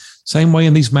accountability. Same way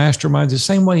in these masterminds, the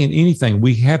same way in anything.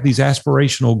 We have these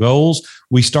aspirational goals.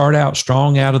 We start out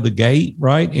strong out of the gate,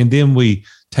 right? And then we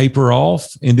taper off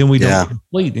and then we don't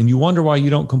complete. And you wonder why you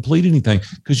don't complete anything,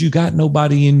 because you got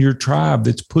nobody in your tribe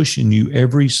that's pushing you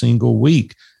every single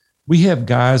week. We have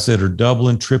guys that are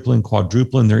doubling, tripling,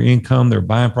 quadrupling their income. They're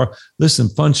buying. Listen,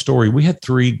 fun story. We had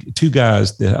two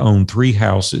guys that own 3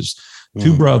 houses,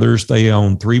 2 brothers. They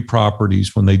own 3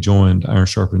 properties when they joined Iron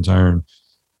Sharpens Iron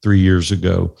 3 years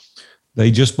ago.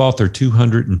 They just bought their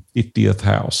 250th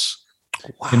house.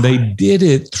 Wow. And they did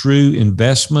it through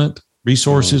investment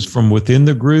resources from within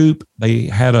the group. They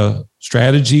had a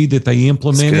strategy that they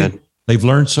implemented. They've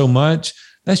learned so much.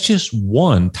 That's just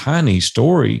one tiny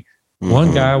story.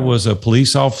 One guy was a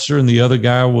police officer and the other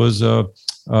guy was a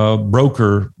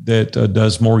broker that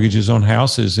does mortgages on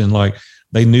houses. And like,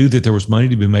 they knew that there was money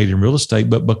to be made in real estate,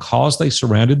 but because they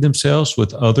surrounded themselves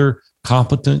with other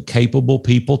competent, capable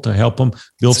people to help them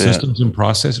build systems and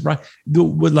processes, right?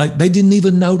 Like, they didn't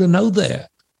even know to know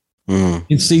that.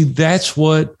 And see, that's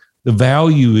what the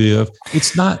value is.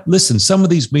 It's not, listen, some of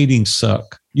these meetings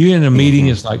suck. You're in a meeting,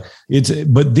 it's like,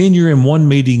 but then you're in one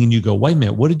meeting and you go, wait a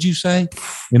minute, what did you say?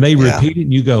 And they repeat it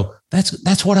and you go,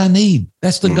 that's what I need.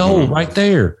 That's the goal right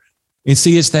there. And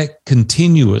see, it's that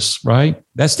continuous, right?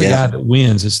 That's the guy that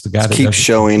wins. It's the guy that keeps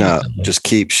showing up. Just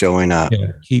keep showing up.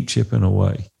 Yeah, keep chipping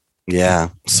away. Yeah,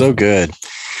 so good.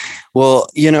 Well,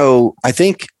 I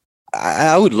think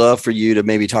I would love for you to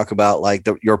maybe talk about like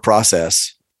your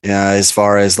process as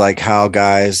far as like how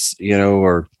guys,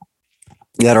 or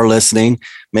that are listening,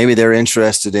 maybe they're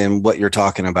interested in what you're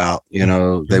talking about.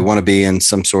 They want to be in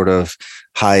some sort of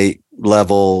high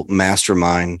level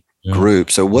mastermind group.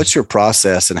 So what's your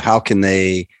process and how can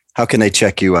they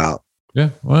check you out?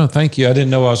 Yeah. Well, thank you. I didn't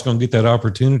know I was going to get that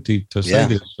opportunity to say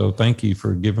this. So thank you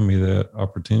for giving me that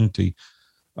opportunity.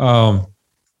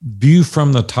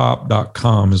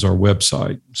 Viewfromthetop.com is our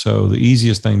website. So the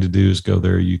easiest thing to do is go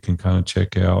there. You can kind of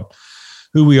check out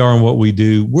who we are and what we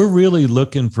do. We're really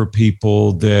looking for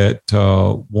people that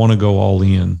want to go all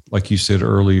in. Like you said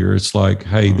earlier, it's like,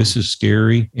 hey, this is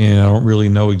scary and I don't really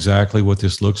know exactly what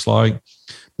this looks like.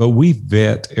 But we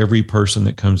vet every person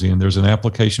that comes in. There's an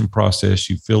application process.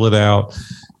 You fill it out.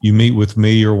 You meet with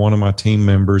me or one of my team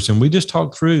members, and we just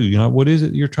talk through, what is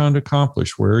it you're trying to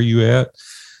accomplish? Where are you at?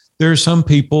 There are some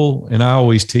people, and I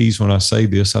always tease when I say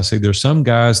this, I say there's some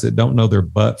guys that don't know their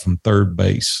butt from third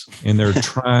base, and they're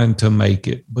trying to make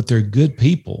it, but they're good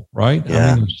people, right?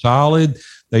 Yeah. I mean, they're solid.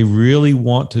 They really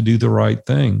want to do the right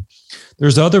thing.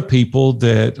 There's other people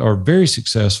that are very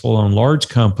successful on large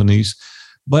companies,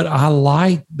 but I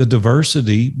like the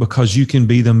diversity because you can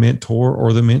be the mentor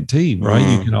or the mentee, right?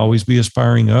 You can always be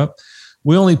aspiring up.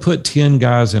 We only put 10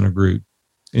 guys in a group.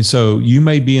 And so you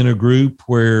may be in a group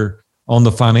where on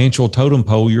the financial totem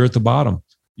pole, you're at the bottom.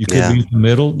 You could be in the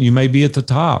middle. You may be at the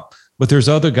top, but there's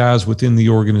other guys within the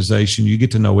organization. You get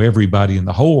to know everybody in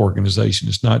the whole organization.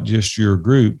 It's not just your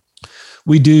group.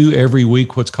 We do every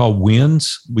week what's called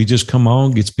wins. We just come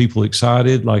on, gets people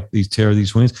excited, like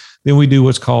these wins. Then we do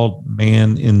what's called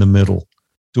man in the middle,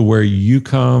 to where you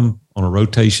come on a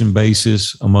rotation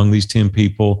basis among these 10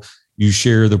 people. You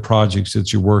share the projects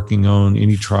that you're working on,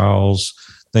 any trials,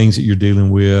 things that you're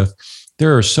dealing with.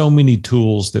 There are so many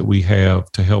tools that we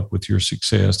have to help with your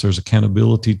success. There's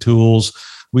accountability tools.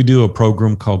 We do a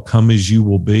program called Come As You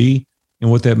Will Be. And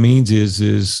what that means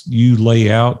is you lay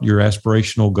out your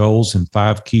aspirational goals in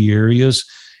 5 key areas,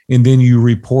 and then you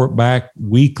report back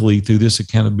weekly through this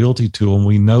accountability tool. And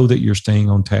we know that you're staying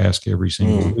on task every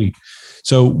single week.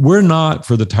 So we're not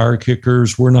for the tire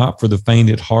kickers. We're not for the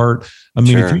faint at heart. I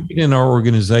mean, if you get in our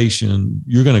organization,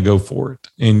 you're going to go for it,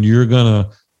 and you're going to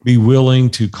be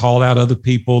willing to call out other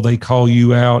people. They call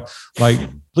you out. Like,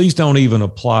 please don't even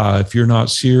apply if you're not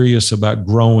serious about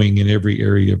growing in every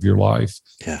area of your life.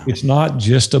 Yeah. It's not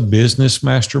just a business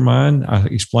mastermind. I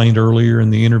explained earlier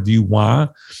in the interview why,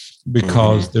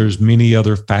 because there's many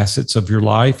other facets of your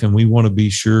life, and we want to be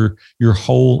sure you're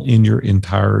whole in your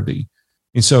entirety.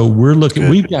 And so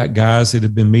we've got guys that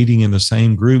have been meeting in the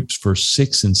same groups for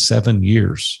 6 and 7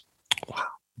 years. Wow.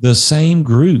 The same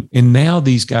group. And now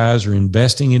these guys are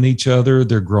investing in each other.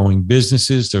 They're growing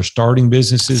businesses. They're starting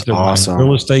businesses. They're buying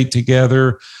real estate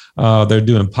together. They're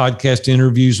doing podcast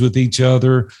interviews with each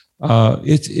other.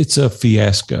 It's a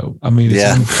fiasco. I mean, it's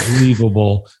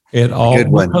unbelievable at all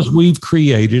because we've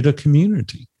created a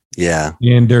community. Yeah.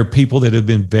 And there are people that have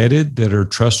been vetted, that are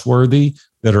trustworthy,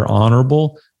 that are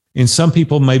honorable. And some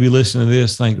people maybe listening to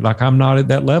this think like, I'm not at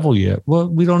that level yet. Well,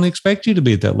 we don't expect you to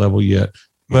be at that level yet.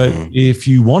 But if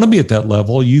you want to be at that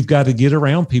level, you've got to get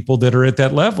around people that are at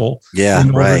that level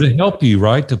in order to help you,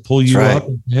 right? To pull you up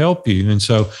and help you. And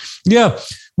so,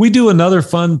 we do another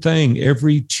fun thing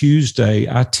every Tuesday.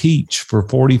 I teach for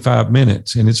 45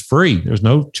 minutes and it's free. There's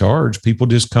no charge. People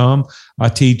just come. I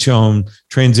teach on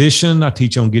transition. I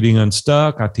teach on getting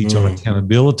unstuck. I teach on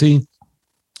accountability.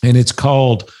 And it's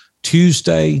called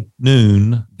Tuesday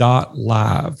Noon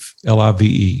 .live, Live,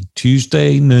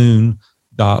 Tuesday Noon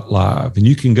 .live. And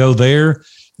you can go there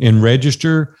and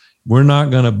register. We're not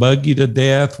going to bug you to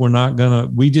death.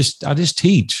 I just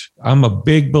teach. I'm a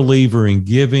big believer in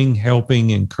giving, helping,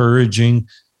 encouraging.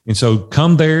 And so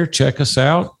come there, check us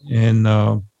out,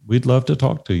 and we'd love to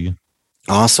talk to you.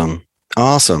 Awesome.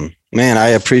 Man, I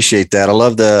appreciate that. I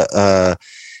love the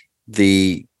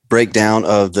breakdown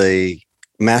of the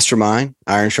Mastermind,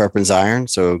 Iron Sharpens Iron.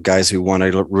 So guys who want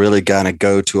to really kind of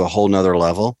go to a whole nother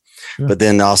level, but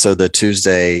then also the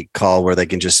Tuesday call where they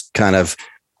can just kind of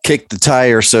kick the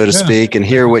tire, so to speak, and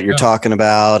hear what you're talking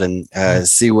about and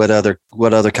see what other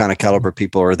kind of caliber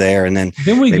people are there. And then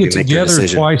we get together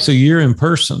twice a year in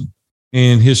person.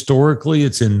 And historically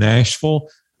it's in Nashville.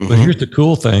 But here's the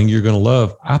cool thing you're going to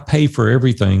love. I pay for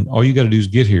everything. All you got to do is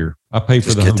get here. I pay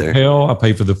for the hotel. I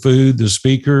pay for the food, the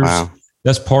speakers. Wow.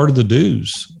 That's part of the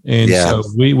dues. And so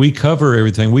we cover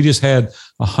everything. We just had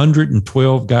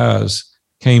 112 guys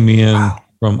came in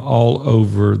from all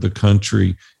over the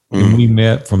country. And we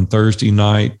met from Thursday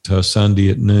night to Sunday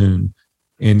at noon,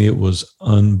 and it was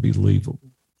unbelievable.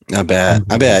 I bet.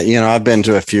 I've been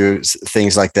to a few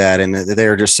things like that, and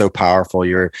they're just so powerful.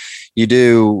 You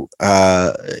do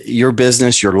your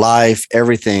business, your life,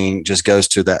 everything just goes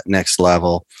to that next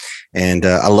level. And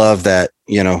I love that,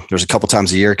 there's a couple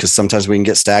times a year because sometimes we can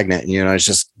get stagnant. It's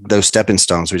just those stepping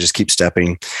stones. We just keep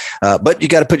stepping. But you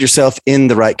got to put yourself in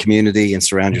the right community and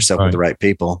surround yourself with the right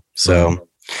people. So.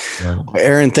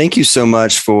 Aaron, thank you so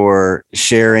much for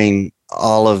sharing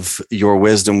all of your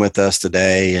wisdom with us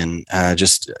today. And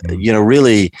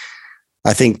really,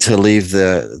 I think to leave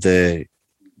the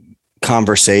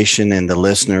conversation and the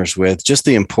listeners with just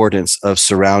the importance of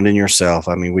surrounding yourself.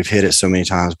 I mean, we've hit it so many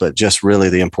times, but just really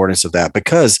the importance of that,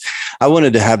 because I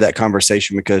wanted to have that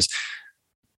conversation because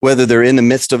whether they're in the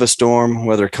midst of a storm,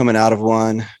 whether they're coming out of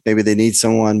one, maybe they need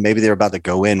someone, maybe they're about to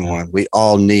go in one. We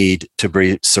all need to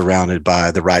be surrounded by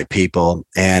the right people.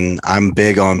 And I'm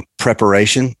big on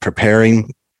preparing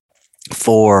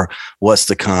for what's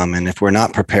to come. And if we're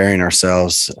not preparing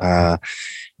ourselves, the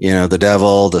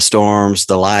devil, the storms,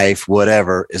 the life,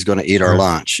 whatever is going to eat our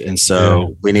lunch. And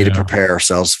so we need to prepare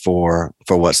ourselves for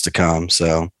what's to come.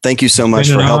 So thank you so much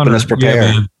for helping us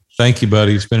prepare. Thank you,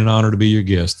 buddy. It's been an honor to be your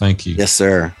guest. Thank you. Yes,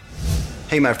 sir.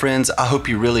 Hey, my friends, I hope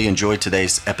you really enjoyed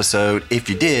today's episode. If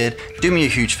you did, do me a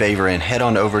huge favor and head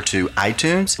on over to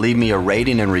iTunes, leave me a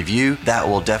rating and review. That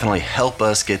will definitely help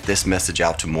us get this message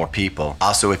out to more people.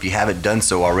 Also, if you haven't done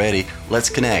so already, let's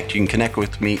connect. You can connect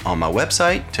with me on my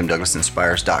website,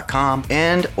 timdouglasinspires.com,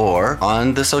 and or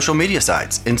on the social media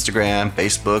sites, Instagram,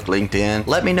 Facebook, LinkedIn.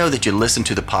 Let me know that you listened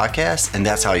to the podcast and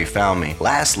that's how you found me.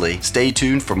 Lastly, stay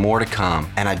tuned for more to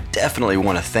come. And I definitely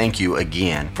want to thank you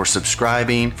again for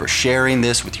subscribing, for sharing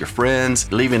this with your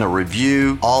friends, leaving a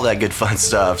review, all that good fun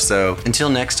stuff. So until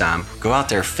next time, go out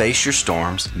there, face your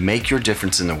storms, make your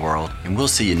difference in the world, and we'll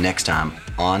see you next time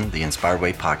on the Inspired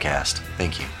Way podcast.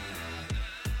 Thank you.